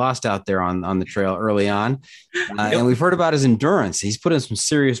questionable. He got lost out there on the trail early on. And we've heard about his endurance. He's put in some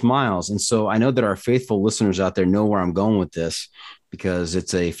serious miles. And so I know that our faithful listeners out there know where I'm going with this because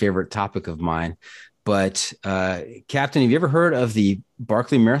it's a favorite topic of mine. But Captain, have you ever heard of the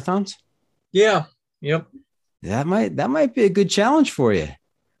Barkley Marathons? Yeah. Yep. That might be a good challenge for you.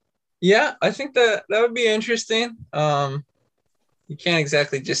 Yeah, I think that would be interesting. You can't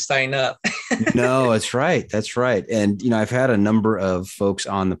exactly just sign up. No, that's right. That's right. And, I've had a number of folks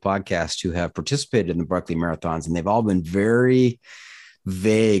on the podcast who have participated in the Barkley Marathons, and they've all been very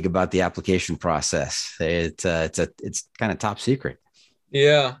vague about the application process. It's kind of top secret.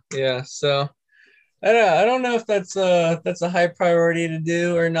 Yeah. Yeah. So I don't know if that's a high priority to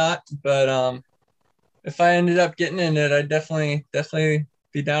do or not, but if I ended up getting in it, I'd definitely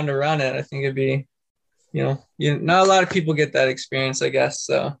be down to run it. I think it'd be, not a lot of people get that experience, I guess.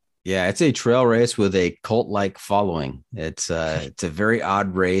 So yeah, it's a trail race with a cult-like following. It's a very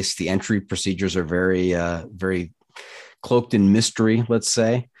odd race. The entry procedures are very very cloaked in mystery, let's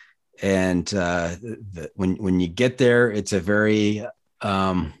say. And when you get there, it's a very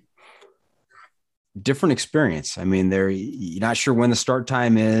different experience. I mean, you're not sure when the start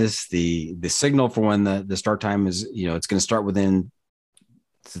time is. The signal for when the start time is, it's going to start within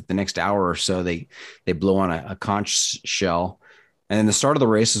the next hour or so. They blow on a conch shell. And then the start of the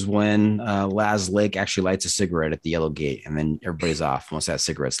race is when Laz Lake actually lights a cigarette at the yellow gate, and then everybody's off once that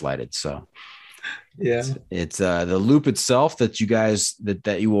cigarette's lighted. So yeah, it's the loop itself that you guys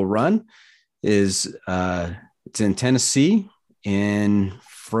that you will run is it's in Tennessee in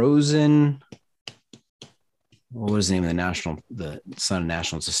Frozen. What was the name of the Sun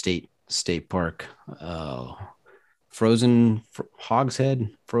National? It's a state park. Frozen Hogshead,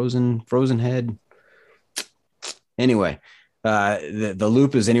 Frozen Head. Anyway, the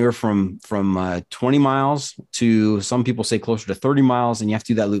loop is anywhere from 20 miles to, some people say, closer to 30 miles, and you have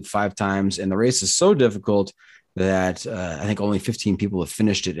to do that loop 5 times. And the race is so difficult that I think only 15 people have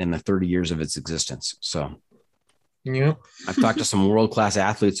finished it in the 30 years of its existence. So yeah, I've talked to some world-class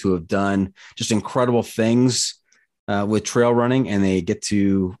athletes who have done just incredible things with trail running, and they get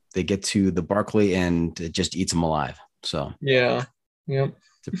to the Barkley and it just eats them alive. So yeah,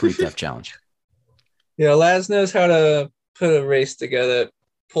 it's a pretty tough challenge. Yeah, Laz knows how to put a race together that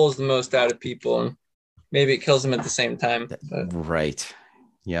pulls the most out of people, and maybe it kills them at the same time. Right.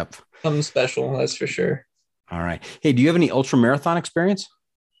 Yep. Something special, that's for sure. All right. Hey, do you have any ultra marathon experience?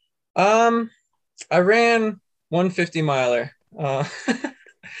 I ran 150 miler.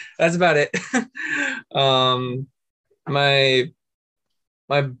 That's about it. My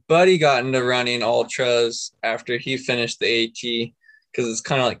buddy got into running ultras after he finished the AT, because it's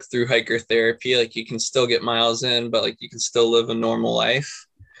kind of like through hiker therapy. Like, you can still get miles in, but like you can still live a normal life.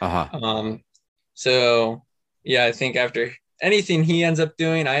 So yeah, I think after anything he ends up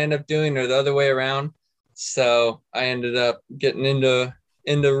doing, I end up doing, or the other way around. So I ended up getting into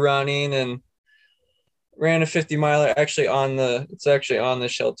running and ran a 50 miler actually on the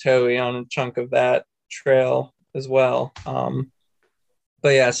Sheltoe, on a chunk of that trail as well.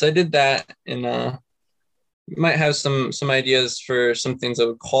 But yeah, so I did that, and might have some ideas for some things that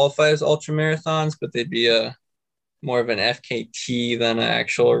would qualify as ultra marathons, but they'd be more of an FKT than an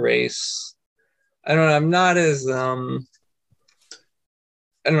actual race. I don't know. I'm not as I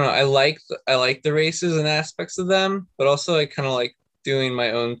don't know. I like the races and aspects of them, but also I kind of like doing my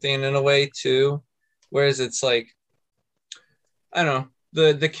own thing in a way too. Whereas it's like, I don't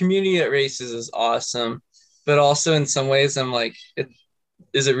know, the community at races is awesome, but also in some ways I'm like,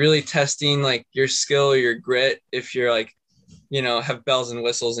 is it really testing like your skill or your grit if you're like, have bells and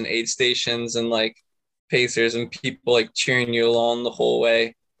whistles and aid stations and like pacers and people like cheering you along the whole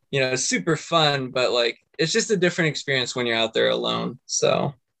way? It's super fun, but like it's just a different experience when you're out there alone.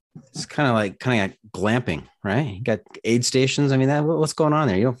 So it's kind of like glamping, right? You got aid stations. I mean, what's going on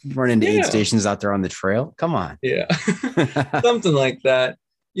there? You don't run into aid stations out there on the trail. Come on. Yeah. Something like that.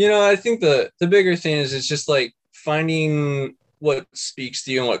 I think the bigger thing is it's just like finding what speaks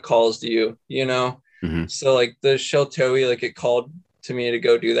to you and what calls to you, Mm-hmm. So like the Sheltoe, like it called to me to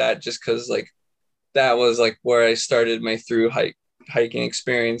go do that just because like that was like where I started my through hiking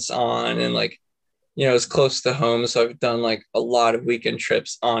experience on, and like, it's close to home. So I've done like a lot of weekend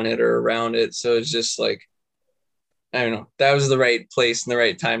trips on it or around it. So it's just like, I don't know, that was the right place and the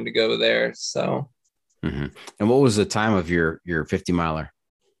right time to go there. So. Mm-hmm. And what was the time of your 50 miler?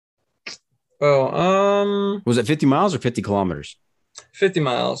 Oh, was it 50 miles or 50 kilometers? 50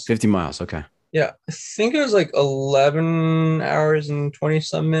 miles. 50 miles. Okay. Yeah. I think it was like 11 hours and 20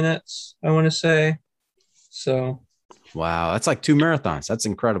 some minutes, I want to say. So. Wow. That's like 2 marathons. That's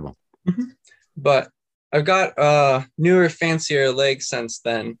incredible. Mm-hmm. But I've got newer, fancier leg since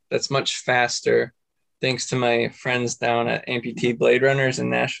then. That's much faster, thanks to my friends down at Amputee Blade Runners in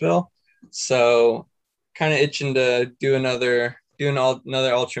Nashville. So, kind of itching to do another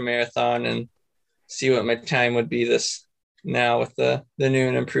ultra marathon and see what my time would be this now with the new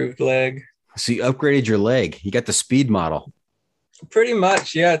and improved leg. So you upgraded your leg. You got the speed model. Pretty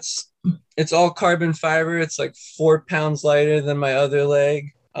much, yeah. It's all carbon fiber. It's like 4 pounds lighter than my other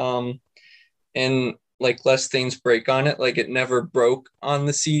leg. And like less things break on it. Like it never broke on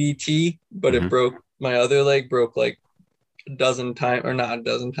the CDT, but it broke. My other leg broke like a dozen times, or not a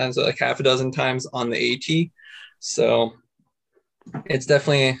dozen times, but like half a dozen times on the AT. So it's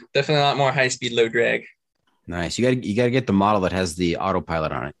definitely a lot more high speed low drag. Nice. You got to get the model that has the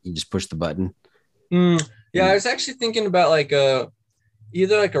autopilot on it. You just push the button. Yeah, I was actually thinking about like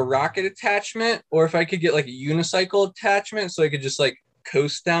either like a rocket attachment, or if I could get like a unicycle attachment so I could just like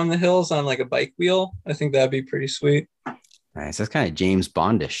coast down the hills on like a bike wheel. I think that'd be pretty sweet. Nice. That's kind of James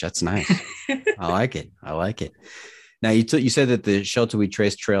Bondish. That's nice. I like it. Now you said that the Shelter We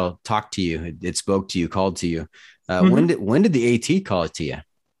Trace Trail talked to you. It spoke to you, called to you. When did the AT call it to you?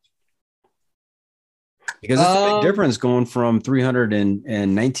 Because it's a big difference going from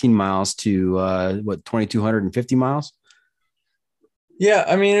 319 miles to 2,250 miles. Yeah,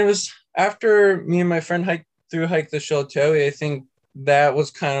 I mean, it was after me and my friend hiked the Shelter. I think that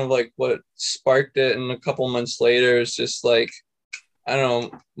was kind of like what sparked it. And a couple months later, it's just like, I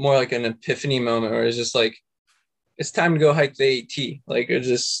don't know, more like an epiphany moment where it's just like, it's time to go hike the AT. Like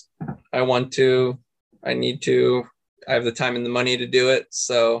I need to, I have the time and the money to do it.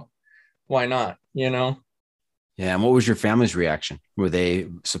 So why not, you know? Yeah. And what was your family's reaction? Were they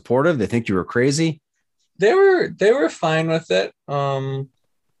supportive? They think you were crazy? They were fine with it.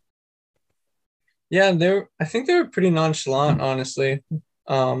 Yeah, I think they were pretty nonchalant, honestly.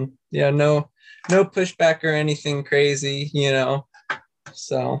 Yeah, no pushback or anything crazy, you know.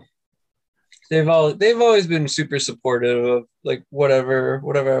 So they've always been super supportive of like whatever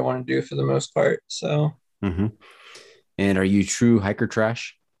I want to do for the most part. So. And are you true hiker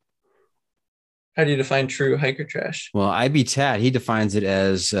trash? How do you define true hiker trash? Well, IB Tat, he defines it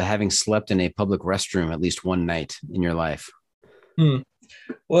as having slept in a public restroom at least one night in your life.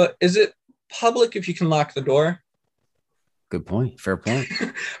 Well, is it public if you can lock the door? Good point. Fair point.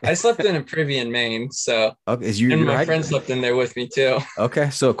 I slept in a privy in Maine, so okay, and my friend slept in there with me too. Okay,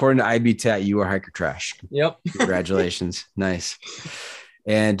 so according to IB Tat, you are hiker trash. Yep. Congratulations. Nice.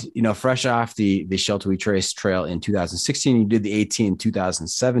 And fresh off the Shelter We Trace Trail in 2016, you did the AT in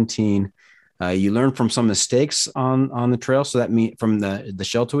 2017. You learned from some mistakes on the trail, so that mean from the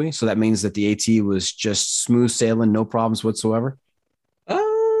Shelter. So that means that the AT was just smooth sailing, no problems whatsoever.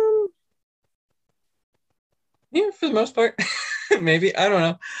 Yeah, for the most part, maybe. I don't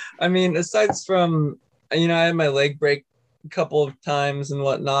know. I mean, aside from I had my leg break a couple of times and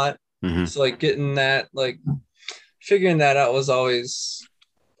whatnot. So like figuring that out was always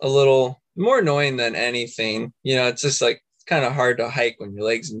a little more annoying than anything. It's just like kind of hard to hike when your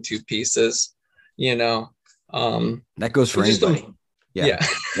leg's in two pieces, that goes for anybody. Yeah.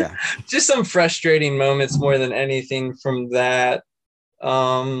 Just some frustrating moments more than anything from that.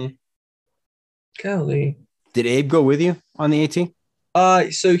 Golly. Did Abe go with you on the AT?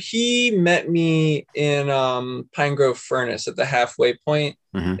 So he met me in Pine Grove Furnace at the halfway point,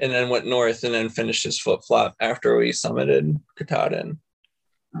 and then went north and then finished his flip flop after we summited Katahdin.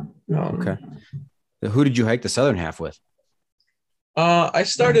 Okay. So who did you hike the southern half with? I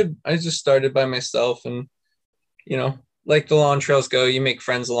just started by myself, and like the long trails go, you make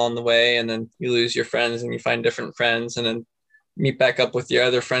friends along the way, and then you lose your friends and you find different friends, and then meet back up with your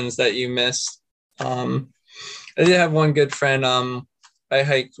other friends that you miss. I did have one good friend I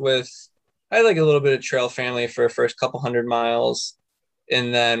hiked with. I had like a little bit of trail family for the first couple 100 miles,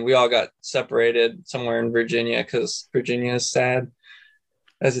 and then we all got separated somewhere in Virginia because Virginia is sad,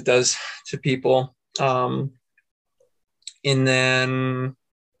 as it does to people. And then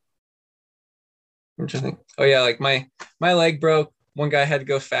I'm trying to think. Oh yeah, like my leg broke. One guy had to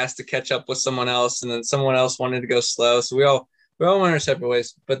go fast to catch up with someone else, and then someone else wanted to go slow. So we all went our separate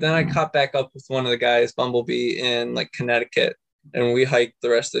ways. But then I caught back up with one of the guys, Bumblebee, in like Connecticut, and we hiked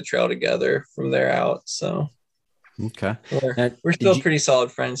the rest of the trail together from there out. So okay, we're still pretty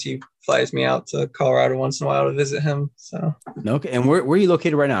solid friends. He flies me out to Colorado once in a while to visit him. So okay, and where are you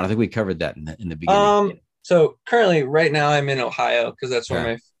located right now? I think we covered that in the beginning. So currently, right now, I'm in Ohio because that's where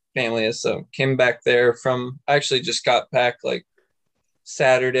my family is. So came back there I actually just got back like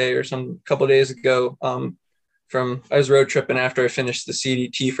Saturday or couple days ago. I was road tripping after I finished the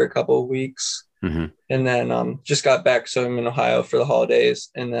CDT for a couple of weeks, and then just got back. So I'm in Ohio for the holidays,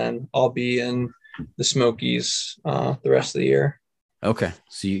 and then I'll be in the Smokies the rest of the year. Okay.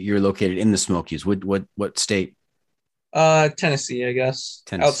 So you're located in the Smokies. What state? Tennessee, I guess.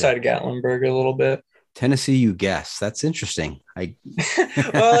 Tennessee. Outside of Gatlinburg a little bit. Tennessee, you guess. That's interesting.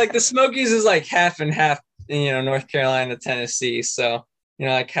 Well, like the Smokies is like half and half, North Carolina, Tennessee. So,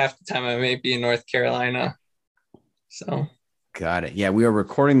 like half the time I may be in North Carolina. So. Got it. Yeah, we are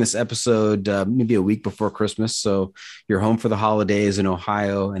recording this episode maybe a week before Christmas. So you're home for the holidays in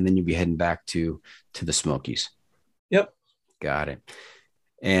Ohio, and then you'll be heading back to the Smokies. Yep. Got it.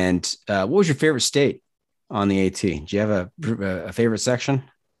 And what was your favorite state on the AT? Do you have a favorite section?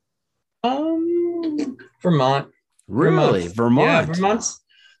 Vermont. Really? Vermont? Yeah,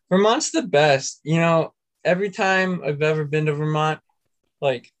 Vermont's the best. Every time I've ever been to Vermont,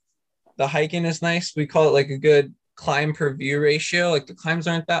 like the hiking is nice. We call it like a good climb per view ratio. Like the climbs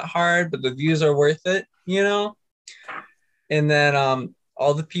aren't that hard, but the views are worth it, And then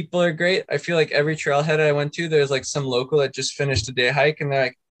all the people are great. I feel like every trailhead I went to, there's like some local that just finished a day hike and they're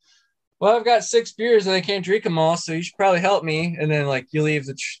like, well, I've got 6 beers and I can't drink them all, so you should probably help me. And then like you leave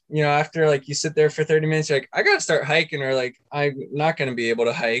after like you sit there for 30 minutes, you're like, I gotta start hiking, or like I'm not gonna be able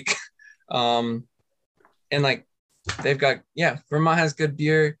to hike. And like they've got, Vermont has good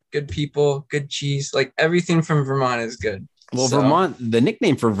beer, good people, good cheese. Like everything from Vermont is good. Well, Vermont, the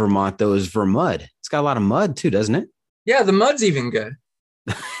nickname for Vermont though is Vermud. It's got a lot of mud too, doesn't it? Yeah, the mud's even good.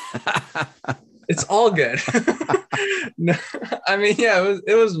 It's all good. No, I mean, yeah,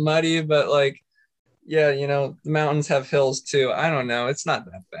 it was muddy, but like, yeah, the mountains have hills too. I don't know. It's not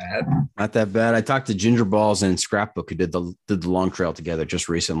that bad. Not that bad. I talked to Ginger Balls and Scrapbook who did the long trail together just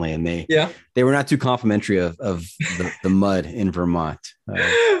recently, and they were not too complimentary of the mud in Vermont.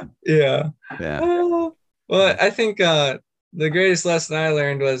 Yeah. Well, I think the greatest lesson I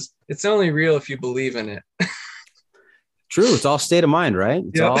learned was it's only real if you believe in it. True. It's all state of mind, right?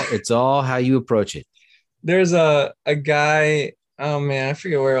 It's all how you approach it. There's a guy, oh man, I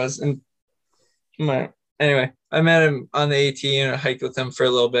forget where it was. Anyway, I met him on the AT and I hiked with him for a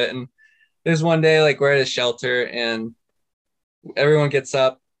little bit. And there's one day, like we're at a shelter and everyone gets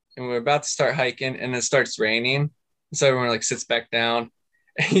up and we're about to start hiking and it starts raining. So everyone like sits back down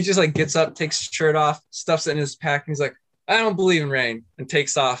and he just like gets up, takes his shirt off, stuffs it in his pack. And he's like, I don't believe in rain, and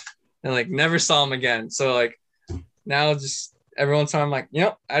takes off and like never saw him again. So like now just every once in a while I'm like,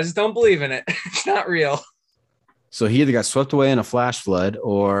 yep, I just don't believe in it. It's not real. So he either got swept away in a flash flood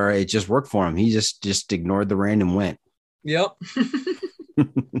or it just worked for him. He just ignored the rain and went. Yep.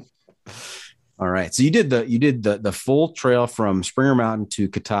 All right. So you did the full trail from Springer Mountain to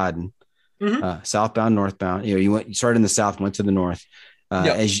Katahdin, southbound, northbound. You started in the south, went to the north.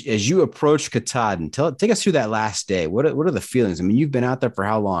 Yep. As you approach Katahdin, take us through that last day. What are the feelings? I mean, you've been out there for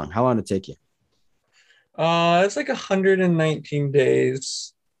how long? How long did it take you? It's like 119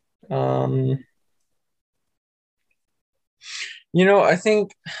 days. I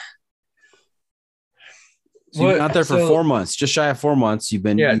think you've been out there for 4 months, just shy of 4 months. You've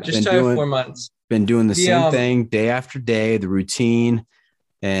been just shy of 4 months. Been doing the same thing day after day, the routine.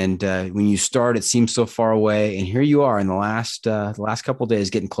 And when you start, it seems so far away. And here you are in the last couple of days,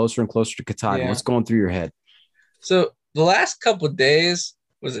 getting closer and closer to Katahdin. What's going through your head? So the last couple of days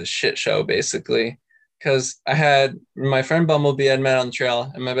was a shit show, basically, because I had my friend Bumblebee I'd met on the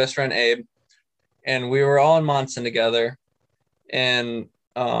trail and my best friend Abe, and we were all in Monson together. And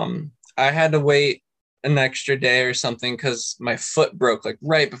I had to wait an extra day or something because my foot broke like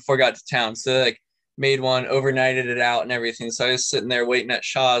right before I got to town. So like made one, overnighted it out and everything. So I was sitting there waiting at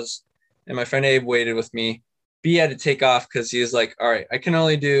Shaw's, and my friend Abe waited with me. B had to take off because he was like, all right, I can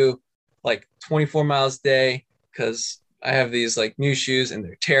only do like 24 miles a day because I have these like new shoes and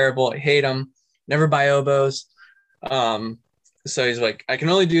they're terrible. I hate them. Never buy Obos. So he's like, I can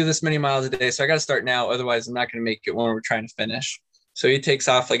only do this many miles a day. So I got to start now. Otherwise I'm not going to make it when we're trying to finish. So he takes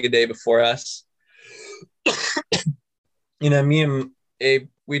off like a day before us. Me and Abe,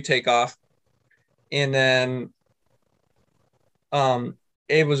 we take off. And then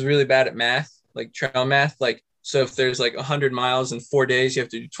Abe was really bad at math, like trail math. Like, so if there's like 100 miles in 4 days, you have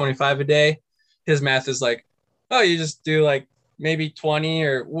to do 25 a day. His math is like, oh, you just do like maybe 20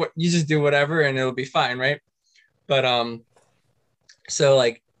 or what, you just do whatever and it'll be fine, right? But so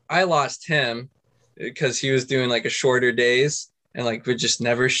like I lost him because he was doing like a shorter days and like we just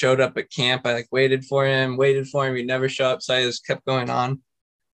never showed up at camp. I like waited for him, he'd never show up. So I just kept going on.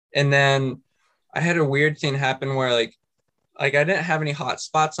 And then I had a weird thing happen where like I didn't have any hot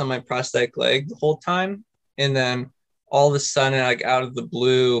spots on my prosthetic leg the whole time. And then all of a sudden, like out of the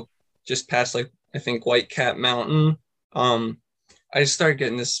blue, just past like I think White Cat Mountain, I just started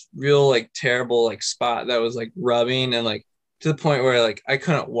getting this real like terrible like spot that was like rubbing and like to the point where like I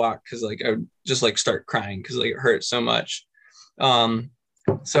couldn't walk because like I would just like start crying because like it hurt so much.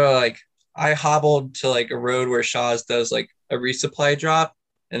 So like I hobbled to like a road where Shaw's does like a resupply drop,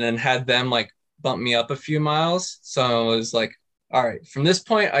 and then had them like bump me up a few miles. So I was like, all right, from this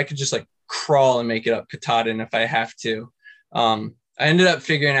point I could just like crawl and make it up Katahdin if I have to. I ended up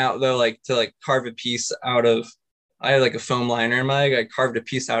figuring out though, like to like carve a piece out of, I had like a foam liner in my leg. I carved a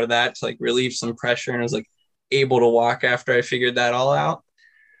piece out of that to like relieve some pressure, and I was like able to walk after I figured that all out.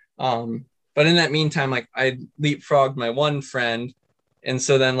 But in that meantime, like I leapfrogged my one friend. And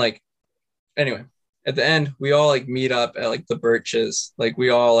so then like, anyway, at the end, we all like meet up at like the Birches. Like we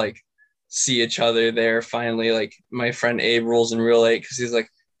all like see each other there finally. Like my friend Abe rolls in real late because he's like,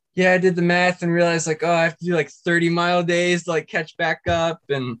 yeah, I did the math and realized like, oh, I have to do like 30-mile days to like catch back up.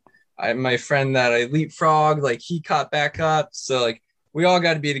 And my friend that I leapfrogged, like he caught back up. So like we all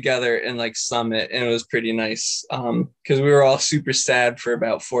got to be together and like summit, and it was pretty nice because we were all super sad for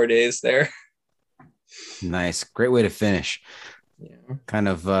about 4 days there. Nice. Great way to finish. Yeah. Kind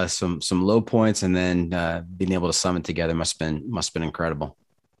of some low points, and then being able to summit together must have been incredible.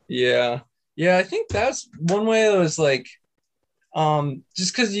 Yeah. I think that's one way that was like,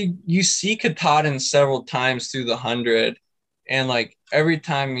 just because you see Katahdin several times through the 100, and like every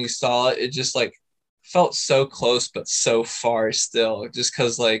time you saw it, it just like felt so close but so far still, just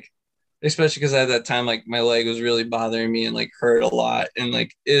because like, especially because at that time like my leg was really bothering me and like hurt a lot, and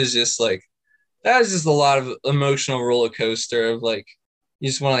like it was just like, that was just a lot of emotional roller coaster of like, you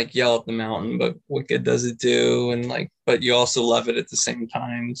just want to like yell at the mountain, but what good does it do? And like, but you also love it at the same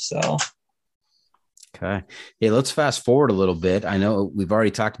time. So okay. Hey, let's fast forward a little bit. I know we've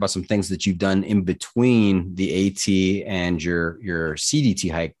already talked about some things that you've done in between the AT and your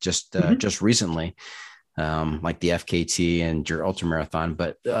CDT hike just recently, like the FKT and your ultramarathon.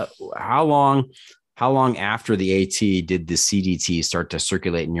 But how long after the AT did the CDT start to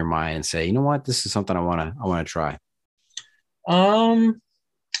circulate in your mind and say, you know what, this is something I want to try? I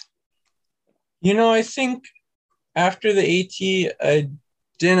think after the AT, I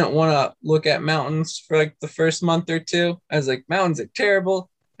didn't want to look at mountains for like the first month or two. I was like, mountains are terrible.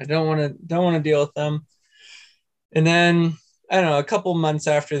 I don't want to deal with them. And then I don't know, a couple months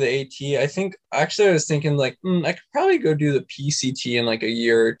after the AT, I think actually I was thinking like, I could probably go do the PCT in like a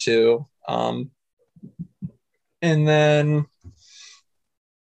year or two. And then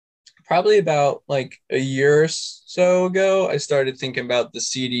probably about like a year or so ago, I started thinking about the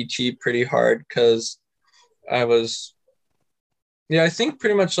CDT pretty hard because I think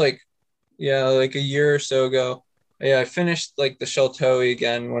pretty much like a year or so ago. Yeah, I finished like the Sheltoe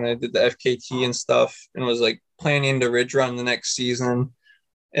again when I did the FKT and stuff, and was like planning to ridge run the next season,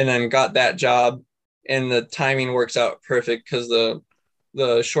 and then got that job, and the timing works out perfect because the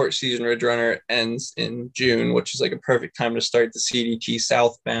short season ridge runner ends in June, which is like a perfect time to start the CDT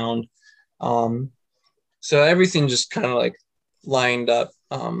southbound. So everything just kind of like lined up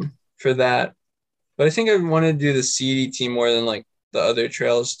for that. But I think I want to do the CDT more than like the other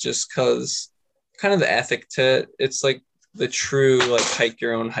trails, just because kind of the ethic to it. It's like the true like hike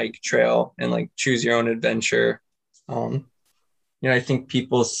your own hike trail and like choose your own adventure. I think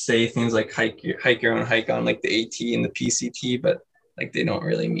people say things like hike your own hike on like the AT and the PCT, but like they don't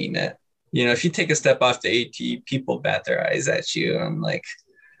really mean it. If you take a step off the AT, people bat their eyes at you and like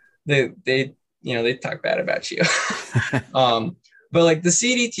they talk bad about you. But like the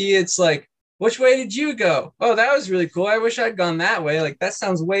CDT, it's like, which way did you go? Oh, that was really cool. I wish I'd gone that way. Like that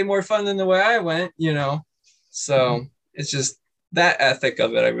sounds way more fun than the way I went, So it's just that ethic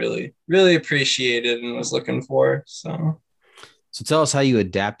of it I really, really appreciated and was looking for. So tell us how you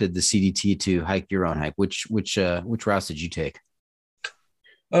adapted the CDT to hike your own hike. Which routes did you take?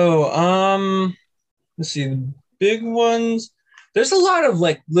 Oh, let's see, the big ones. There's a lot of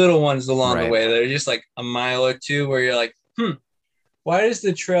like little ones along the way that are just like a mile or two where you're like, why does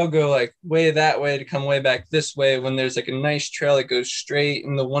the trail go like way that way to come way back this way when there's like a nice trail that goes straight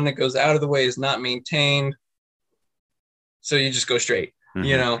and the one that goes out of the way is not maintained? So you just go straight,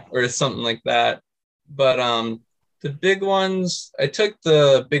 or something like that. But the big ones, I took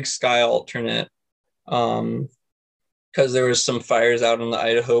the Big Sky alternate because there was some fires out on the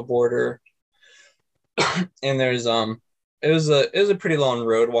Idaho border. And there's it was a pretty long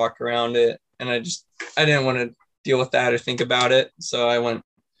road walk around it, and I didn't want to deal with that or think about it, so I went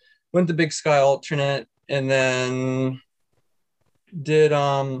the Big Sky alternate, and then did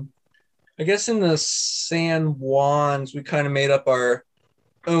I guess in the San Juans we kind of made up our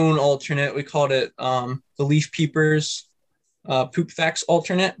own alternate. We called it the Leaf Peepers Poop Facts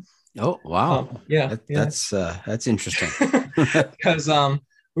alternate. Oh wow. That's interesting. Because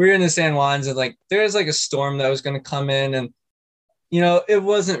we were in the San Juans, and like there was like a storm that was going to come in, and it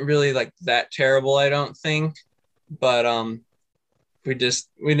wasn't really like that terrible, I don't think, but we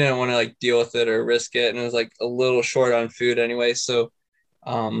didn't want to like deal with it or risk it, and it was like a little short on food anyway, so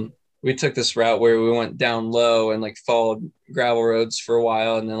we took this route where we went down low and like followed gravel roads for a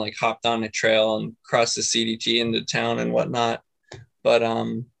while, and then like hopped on a trail and crossed the CDT into town and whatnot. But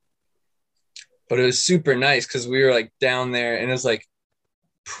it was super nice because we were like down there, and it was like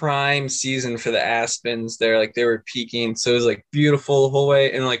prime season for the aspens there. Like they were peaking, so it was like beautiful the whole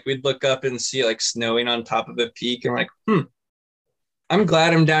way. And like we'd look up and see like snowing on top of a peak, and like, I'm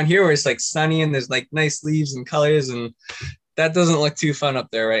glad I'm down here where it's like sunny and there's like nice leaves and colors, and that doesn't look too fun up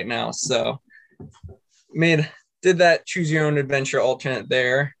there right now. So did that choose your own adventure alternate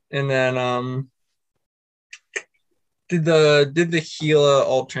there, and then did the Gila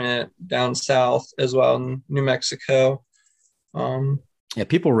alternate down south as well in New Mexico. Yeah,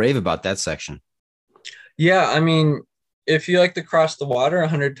 people rave about that section. Yeah, I mean, if you like to cross the water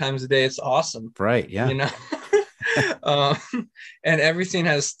 100 times a day, it's awesome. Right, yeah. And everything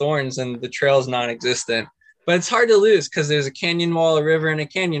has thorns and the trail is non-existent. But it's hard to lose because there's a canyon wall, a river, and a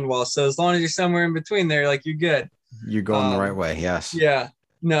canyon wall. So as long as you're somewhere in between there, like you're good. You're going the right way, yes. Yeah.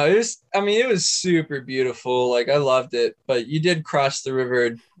 No, it was super beautiful. Like I loved it. But you did cross the river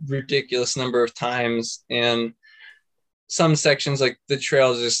a ridiculous number of times. And some sections, like the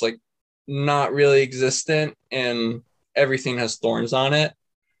trail is just like not really existent and everything has thorns on it.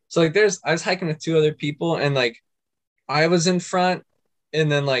 So like I was hiking with two other people, and like I was in front, and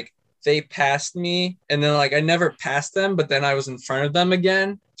then like they passed me, and then like I never passed them, but then I was in front of them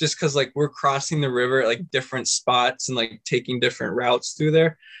again, just because like we're crossing the river at like different spots and like taking different routes through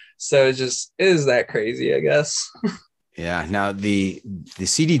there. So it is that crazy, I guess. Yeah. Now the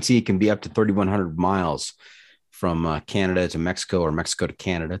CDT can be up to 3,100 miles from Canada to Mexico, or Mexico to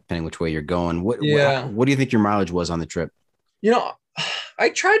Canada, depending which way you're going. What do you think your mileage was on the trip? I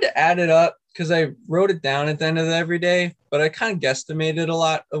tried to add it up because I wrote it down at the end of every day, but I kind of guesstimated a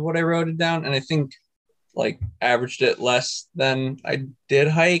lot of what I wrote it down. And I think like averaged it less than I did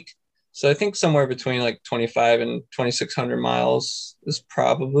hike. So I think somewhere between like 25 and 2,600 miles is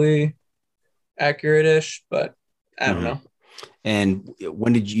probably accurate-ish, but I don't know. And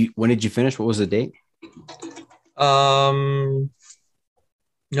when did you finish? What was the date? November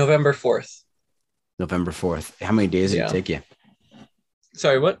 4th. November 4th. How many days did it take you?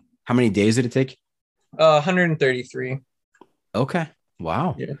 Sorry, what? How many days did it take? 133. Okay.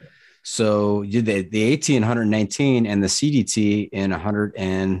 Wow. Yeah. So you did the AT in 119 and the CDT in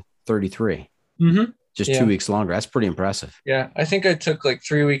 133. Just 2 weeks longer. That's pretty impressive. Yeah. I think I took like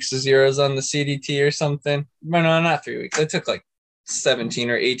 3 weeks of zeros on the CDT or something. No, not 3 weeks. I took like 17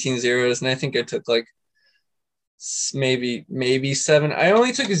 or 18 zeros. And I think I took like maybe 7. I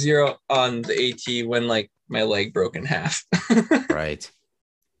only took a zero on the AT when like my leg broke in half. Right.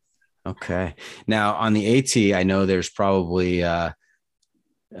 Okay. Now on the AT, I know there's probably, I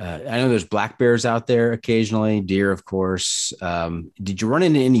know there's black bears out there occasionally, deer, of course. Did you run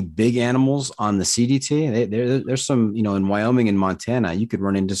into any big animals on the CDT? There's some, in Wyoming and Montana, you could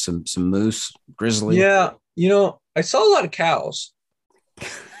run into some moose, grizzly. Yeah. I saw a lot of cows.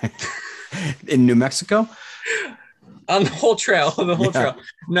 In New Mexico? On the whole trail, trail.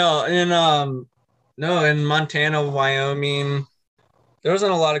 No, in Montana, Wyoming, there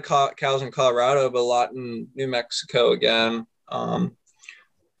wasn't a lot of cows in Colorado, but a lot in New Mexico again. But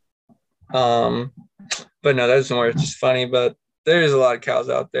no, that's more just funny, but there's a lot of cows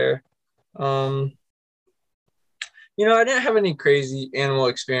out there. I didn't have any crazy animal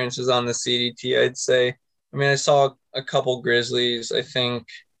experiences on the CDT, I'd say. I mean, I saw a couple grizzlies, I think.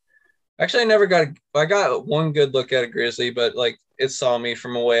 Actually, I got one good look at a grizzly, but like it saw me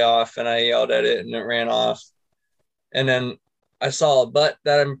from a way off and I yelled at it and it ran off. And then I saw a butt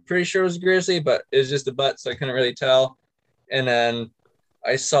that I'm pretty sure was a grizzly, but it was just a butt, so I couldn't really tell. And then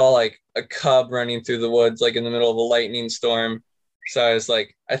I saw like a cub running through the woods, like in the middle of a lightning storm. So I was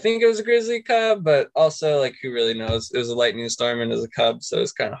like, I think it was a grizzly cub, but also like, who really knows? It was a lightning storm and it was a cub, so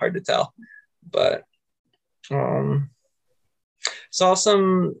it's kind of hard to tell. But saw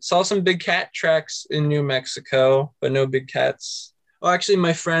some big cat tracks in New Mexico, but no big cats. Oh, actually,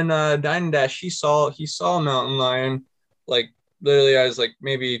 my friend Dine and Dash, he saw a mountain lion. Like literally, I was like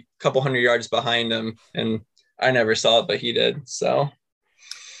maybe a couple hundred yards behind him, and I never saw it, but he did. So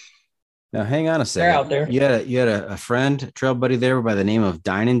now, hang on a second. They're out there. You had a friend, a trail buddy there by the name of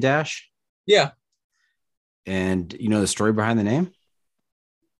Dine and Dash. Yeah. And you know the story behind the name?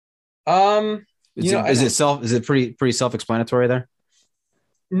 Is it pretty self-explanatory there?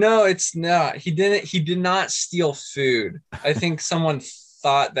 No, it's not. He did not steal food. I think someone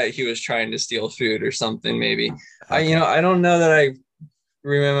thought that he was trying to steal food or something. Maybe Okay. I don't know that I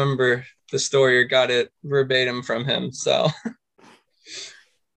remember the story or got it verbatim from him. So,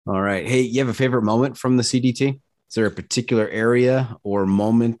 All right. Hey, you have a favorite moment from the CDT? Is there a particular area or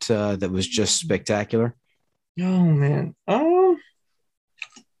moment that was just spectacular? oh man,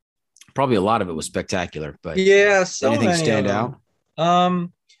 Probably a lot of it was spectacular, but yeah, so anything many of stand them.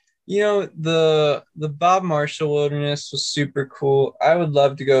 out? The Bob Marshall Wilderness was super cool. I would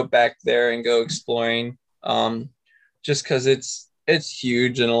love to go back there and go exploring. Just because it's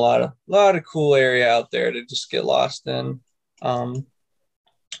huge and a lot of cool area out there to just get lost in. Um,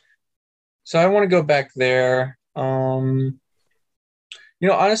 so I want to go back there.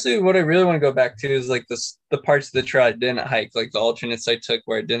 Honestly, what I really want to go back to is like the parts of the trail I didn't hike, like the alternates I took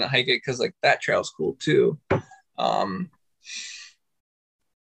where I didn't hike it, because like that trail's cool too. Trying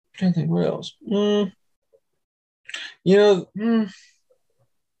to think what else. You know,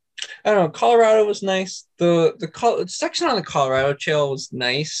 I don't know. Colorado was nice. The section on the Colorado Trail was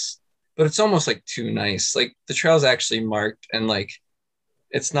nice, but it's almost like too nice. Like the trail's actually marked, and like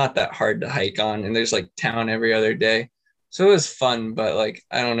it's not that hard to hike on, and there's like town every other day. So it was fun, but like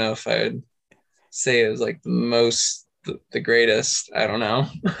I don't know if I'd say it was like the greatest. I don't know.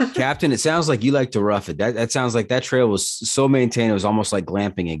 Captain, it sounds like you like to rough it. That sounds like that trail was so maintained. It was almost like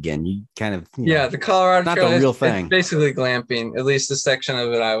glamping again. You kind of, Yeah, the Colorado not Trail the real it's thing. basically glamping, at least the section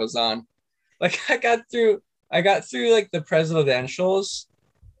of it I was on. Like I got through like the presidentials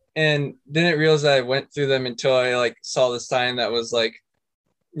and didn't realize that I went through them until I like saw the sign that was like,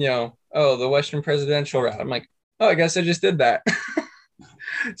 oh, the Western presidential route. I'm like, oh, I guess I just did that.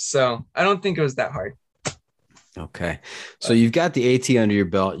 So I don't think it was that hard. Okay. So you've got the AT under your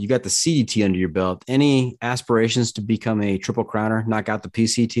belt. You got the CDT under your belt. Any aspirations to become a triple crowner, knock out the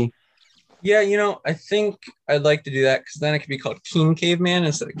PCT? Yeah, I think I'd like to do that because then I could be called King Caveman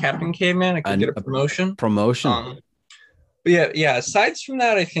instead of Captain Caveman. I could get a promotion. Promotion. But yeah. Aside from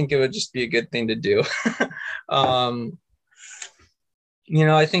that, I think it would just be a good thing to do. I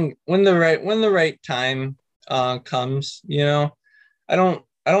think when the right time comes, I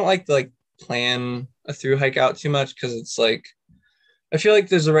don't like to like plan a through hike out too much because it's like I feel like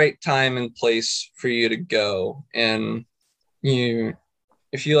there's a right time and place for you to go, and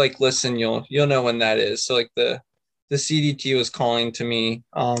if you like listen, you'll know when that is. So like the CDT was calling to me,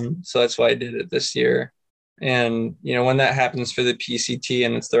 so that's why I did it this year. And when that happens for the PCT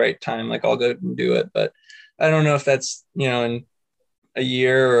and it's the right time, like I'll go and do it. But I don't know if that's in a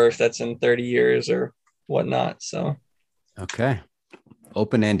year or if that's in 30 years or whatnot. So okay,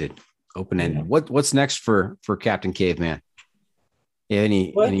 open-ended. Yeah. What's next for Captain Caveman?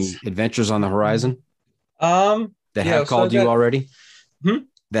 Any adventures on the horizon that have called you already?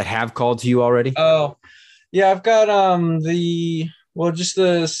 That have called to you already? Oh, yeah, I've got just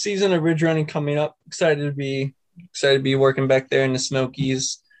the season of ridge running coming up. Excited to be working back there in the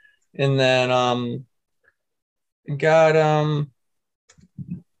Smokies. And then got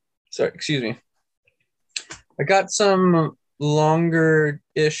sorry, excuse me. I got some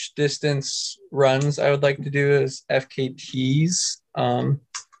longer-ish distance runs I would like to do as FKTs.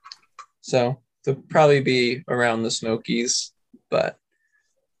 So they'll probably be around the Smokies, but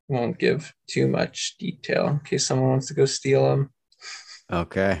won't give too much detail in case someone wants to go steal them.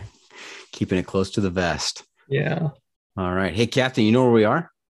 Okay. Keeping it close to the vest. Yeah. All right. Hey, Captain, you know where we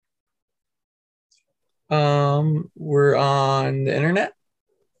are? We're on the internet.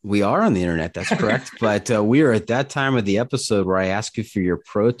 We are on the internet. That's correct. But we are at that time of the episode where I ask you for your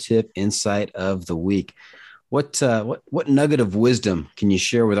pro tip insight of the week. What nugget of wisdom can you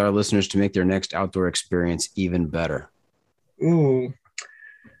share with our listeners to make their next outdoor experience even better? Ooh.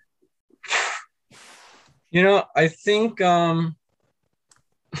 I think I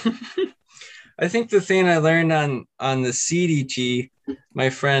think the thing I learned on the CDT,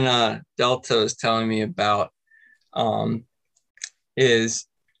 my friend Delta was telling me about, is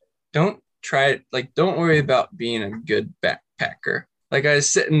don't worry about being a good backpacker. Like I was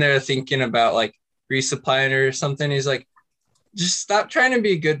sitting there thinking about like resupplying or something. He's like, just stop trying to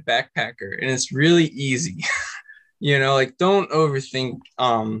be a good backpacker, and it's really easy. Like don't overthink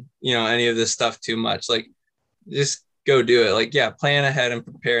any of this stuff too much. Like just go do it. Like, yeah, plan ahead and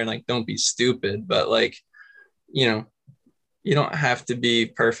prepare, and like don't be stupid, but like you don't have to be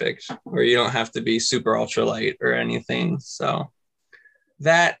perfect, or you don't have to be super ultralight or anything. So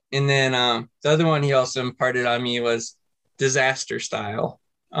that, and then the other one he also imparted on me was disaster style,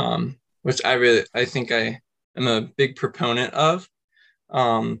 which I think I am a big proponent of.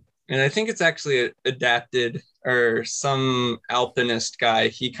 And I think it's actually adapted, or some alpinist guy,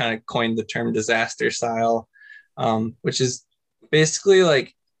 he kind of coined the term disaster style, which is basically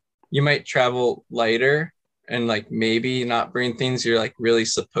like you might travel lighter and like maybe not bring things you're like really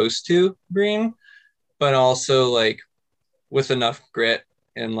supposed to bring, but also like with enough grit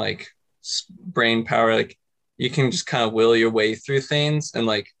and like brain power, like you can just kind of will your way through things. And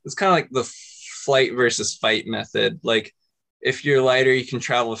like it's kind of like the flight versus fight method. Like if you're lighter, you can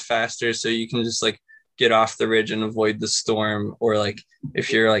travel faster, so you can just like get off the ridge and avoid the storm. Or like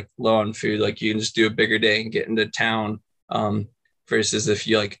if you're like low on food, like you can just do a bigger day and get into town, versus if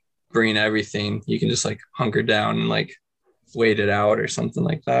you like bring everything, you can just like hunker down and like wait it out or something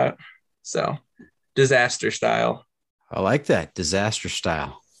like that. So disaster style. I like that. Disaster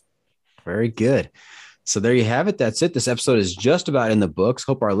style. Very good. So there you have it. That's it. This episode is just about in the books.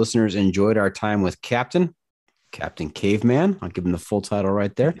 Hope our listeners enjoyed our time with Captain Caveman. I'll give him the full title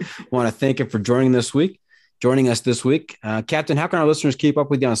right there. Want to thank him for joining us this week. Captain, how can our listeners keep up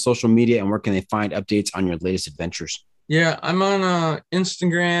with you on social media, and where can they find updates on your latest adventures? Yeah, I'm on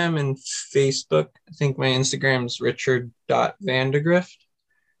Instagram and Facebook. I think my Instagram is richard.vandegrift.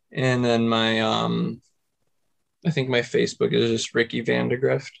 And then my, I think my Facebook is just Ricky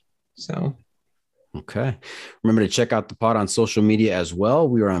Vandegrift. So. Okay. Remember to check out the pod on social media as well.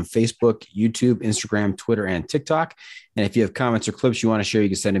 We are on Facebook, YouTube, Instagram, Twitter, and TikTok. And if you have comments or clips you want to share, you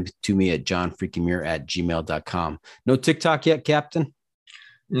can send them to me at johnfreakinmuir@gmail.com. No TikTok yet, Captain?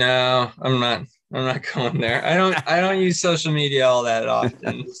 No, I'm not going there. I don't use social media all that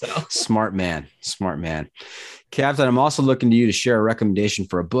often. So Smart man. Captain, I'm also looking to you to share a recommendation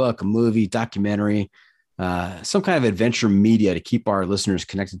for a book, a movie, documentary, some kind of adventure media to keep our listeners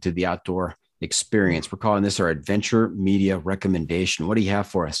connected to the outdoor experience. We're calling this our adventure media recommendation. What do you have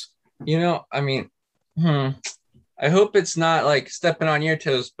for us? I hope it's not like stepping on your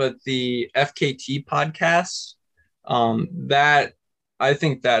toes, but the FKT podcast, that I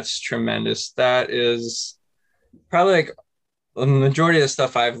think that's tremendous. That is probably like the majority of the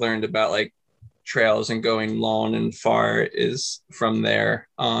stuff I've learned about like trails and going long and far is from there.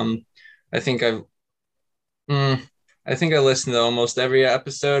 I think I listened to almost every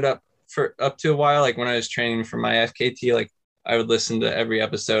episode up to a while. Like when I was training for my FKT, like I would listen to every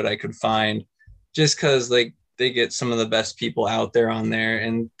episode I could find, just because like they get some of the best people out there on there,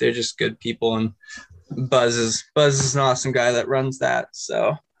 and they're just good people. And Buzz is an awesome guy that runs that.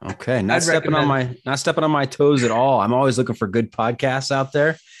 So okay, not stepping on my toes at all. I'm always looking for good podcasts out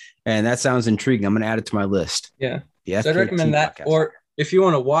there, and that sounds intriguing. I'm going to add it to my list. Yeah, so I'd recommend that. Podcast. Or if you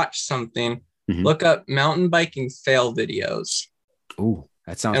want to watch something, look up mountain biking fail videos. Ooh,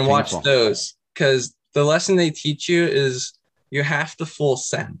 that sounds and painful. Watch those, because the lesson they teach you is you have to full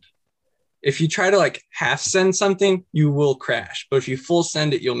send. If you try to like half send something, you will crash. But if you full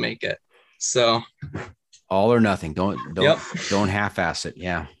send it, you'll make it. So all or nothing. Don't half-ass it.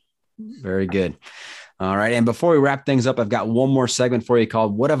 Yeah. Very good. All right. And before we wrap things up, I've got one more segment for you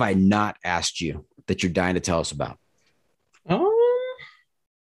called What Have I Not Asked You that you're dying to tell us about? I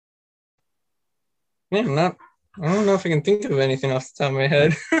don't know if I can think of anything off the top of my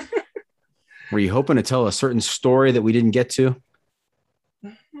head. Were you hoping to tell a certain story that we didn't get to?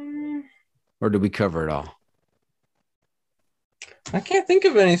 Or did we cover it all? I can't think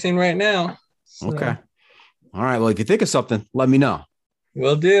of anything right now. So. Okay. All right. Well, if you think of something, let me know.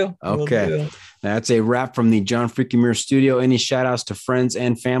 Will do. Okay. Will do. That's a wrap from the John Freaking Muir studio. Any shout outs to friends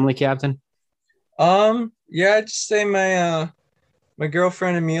and family, Captain? Yeah, I'd just say my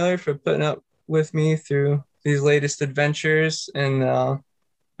girlfriend Amelia for putting up with me through these latest adventures, and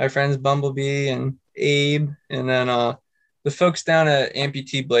my friends Bumblebee and Abe, and then the folks down at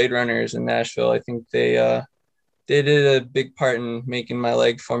Amputee Blade Runners in Nashville. I think they did a big part in making my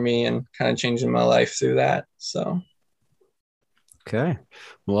leg for me and kind of changing my life through that. So. Okay.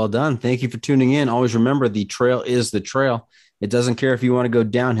 Well done. Thank you for tuning in. Always remember, the trail is the trail. It doesn't care if you want to go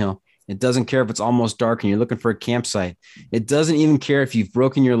downhill. It doesn't care if it's almost dark and you're looking for a campsite. It doesn't even care if you've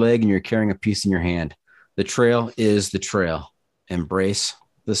broken your leg and you're carrying a piece in your hand. The trail is the trail. Embrace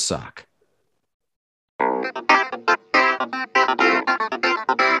the sock.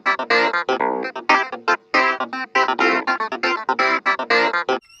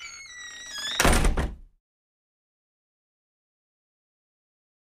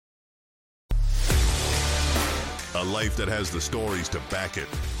 A life that has the stories to back it.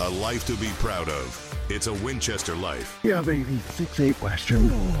 A life to be proud of. It's a Winchester life. Yeah, baby. 6'8" Western.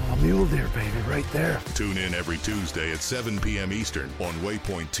 Oh, mule deer, baby, right there. Tune in every Tuesday at 7 p.m. Eastern on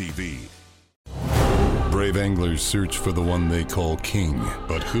Waypoint TV. Brave anglers search for the one they call king,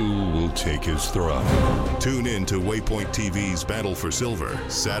 but who will take his throne? Tune in to Waypoint TV's Battle for Silver,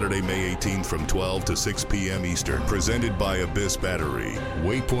 Saturday, May 18th from 12 to 6 p.m. Eastern. Presented by Abyss Battery.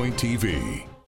 Waypoint TV.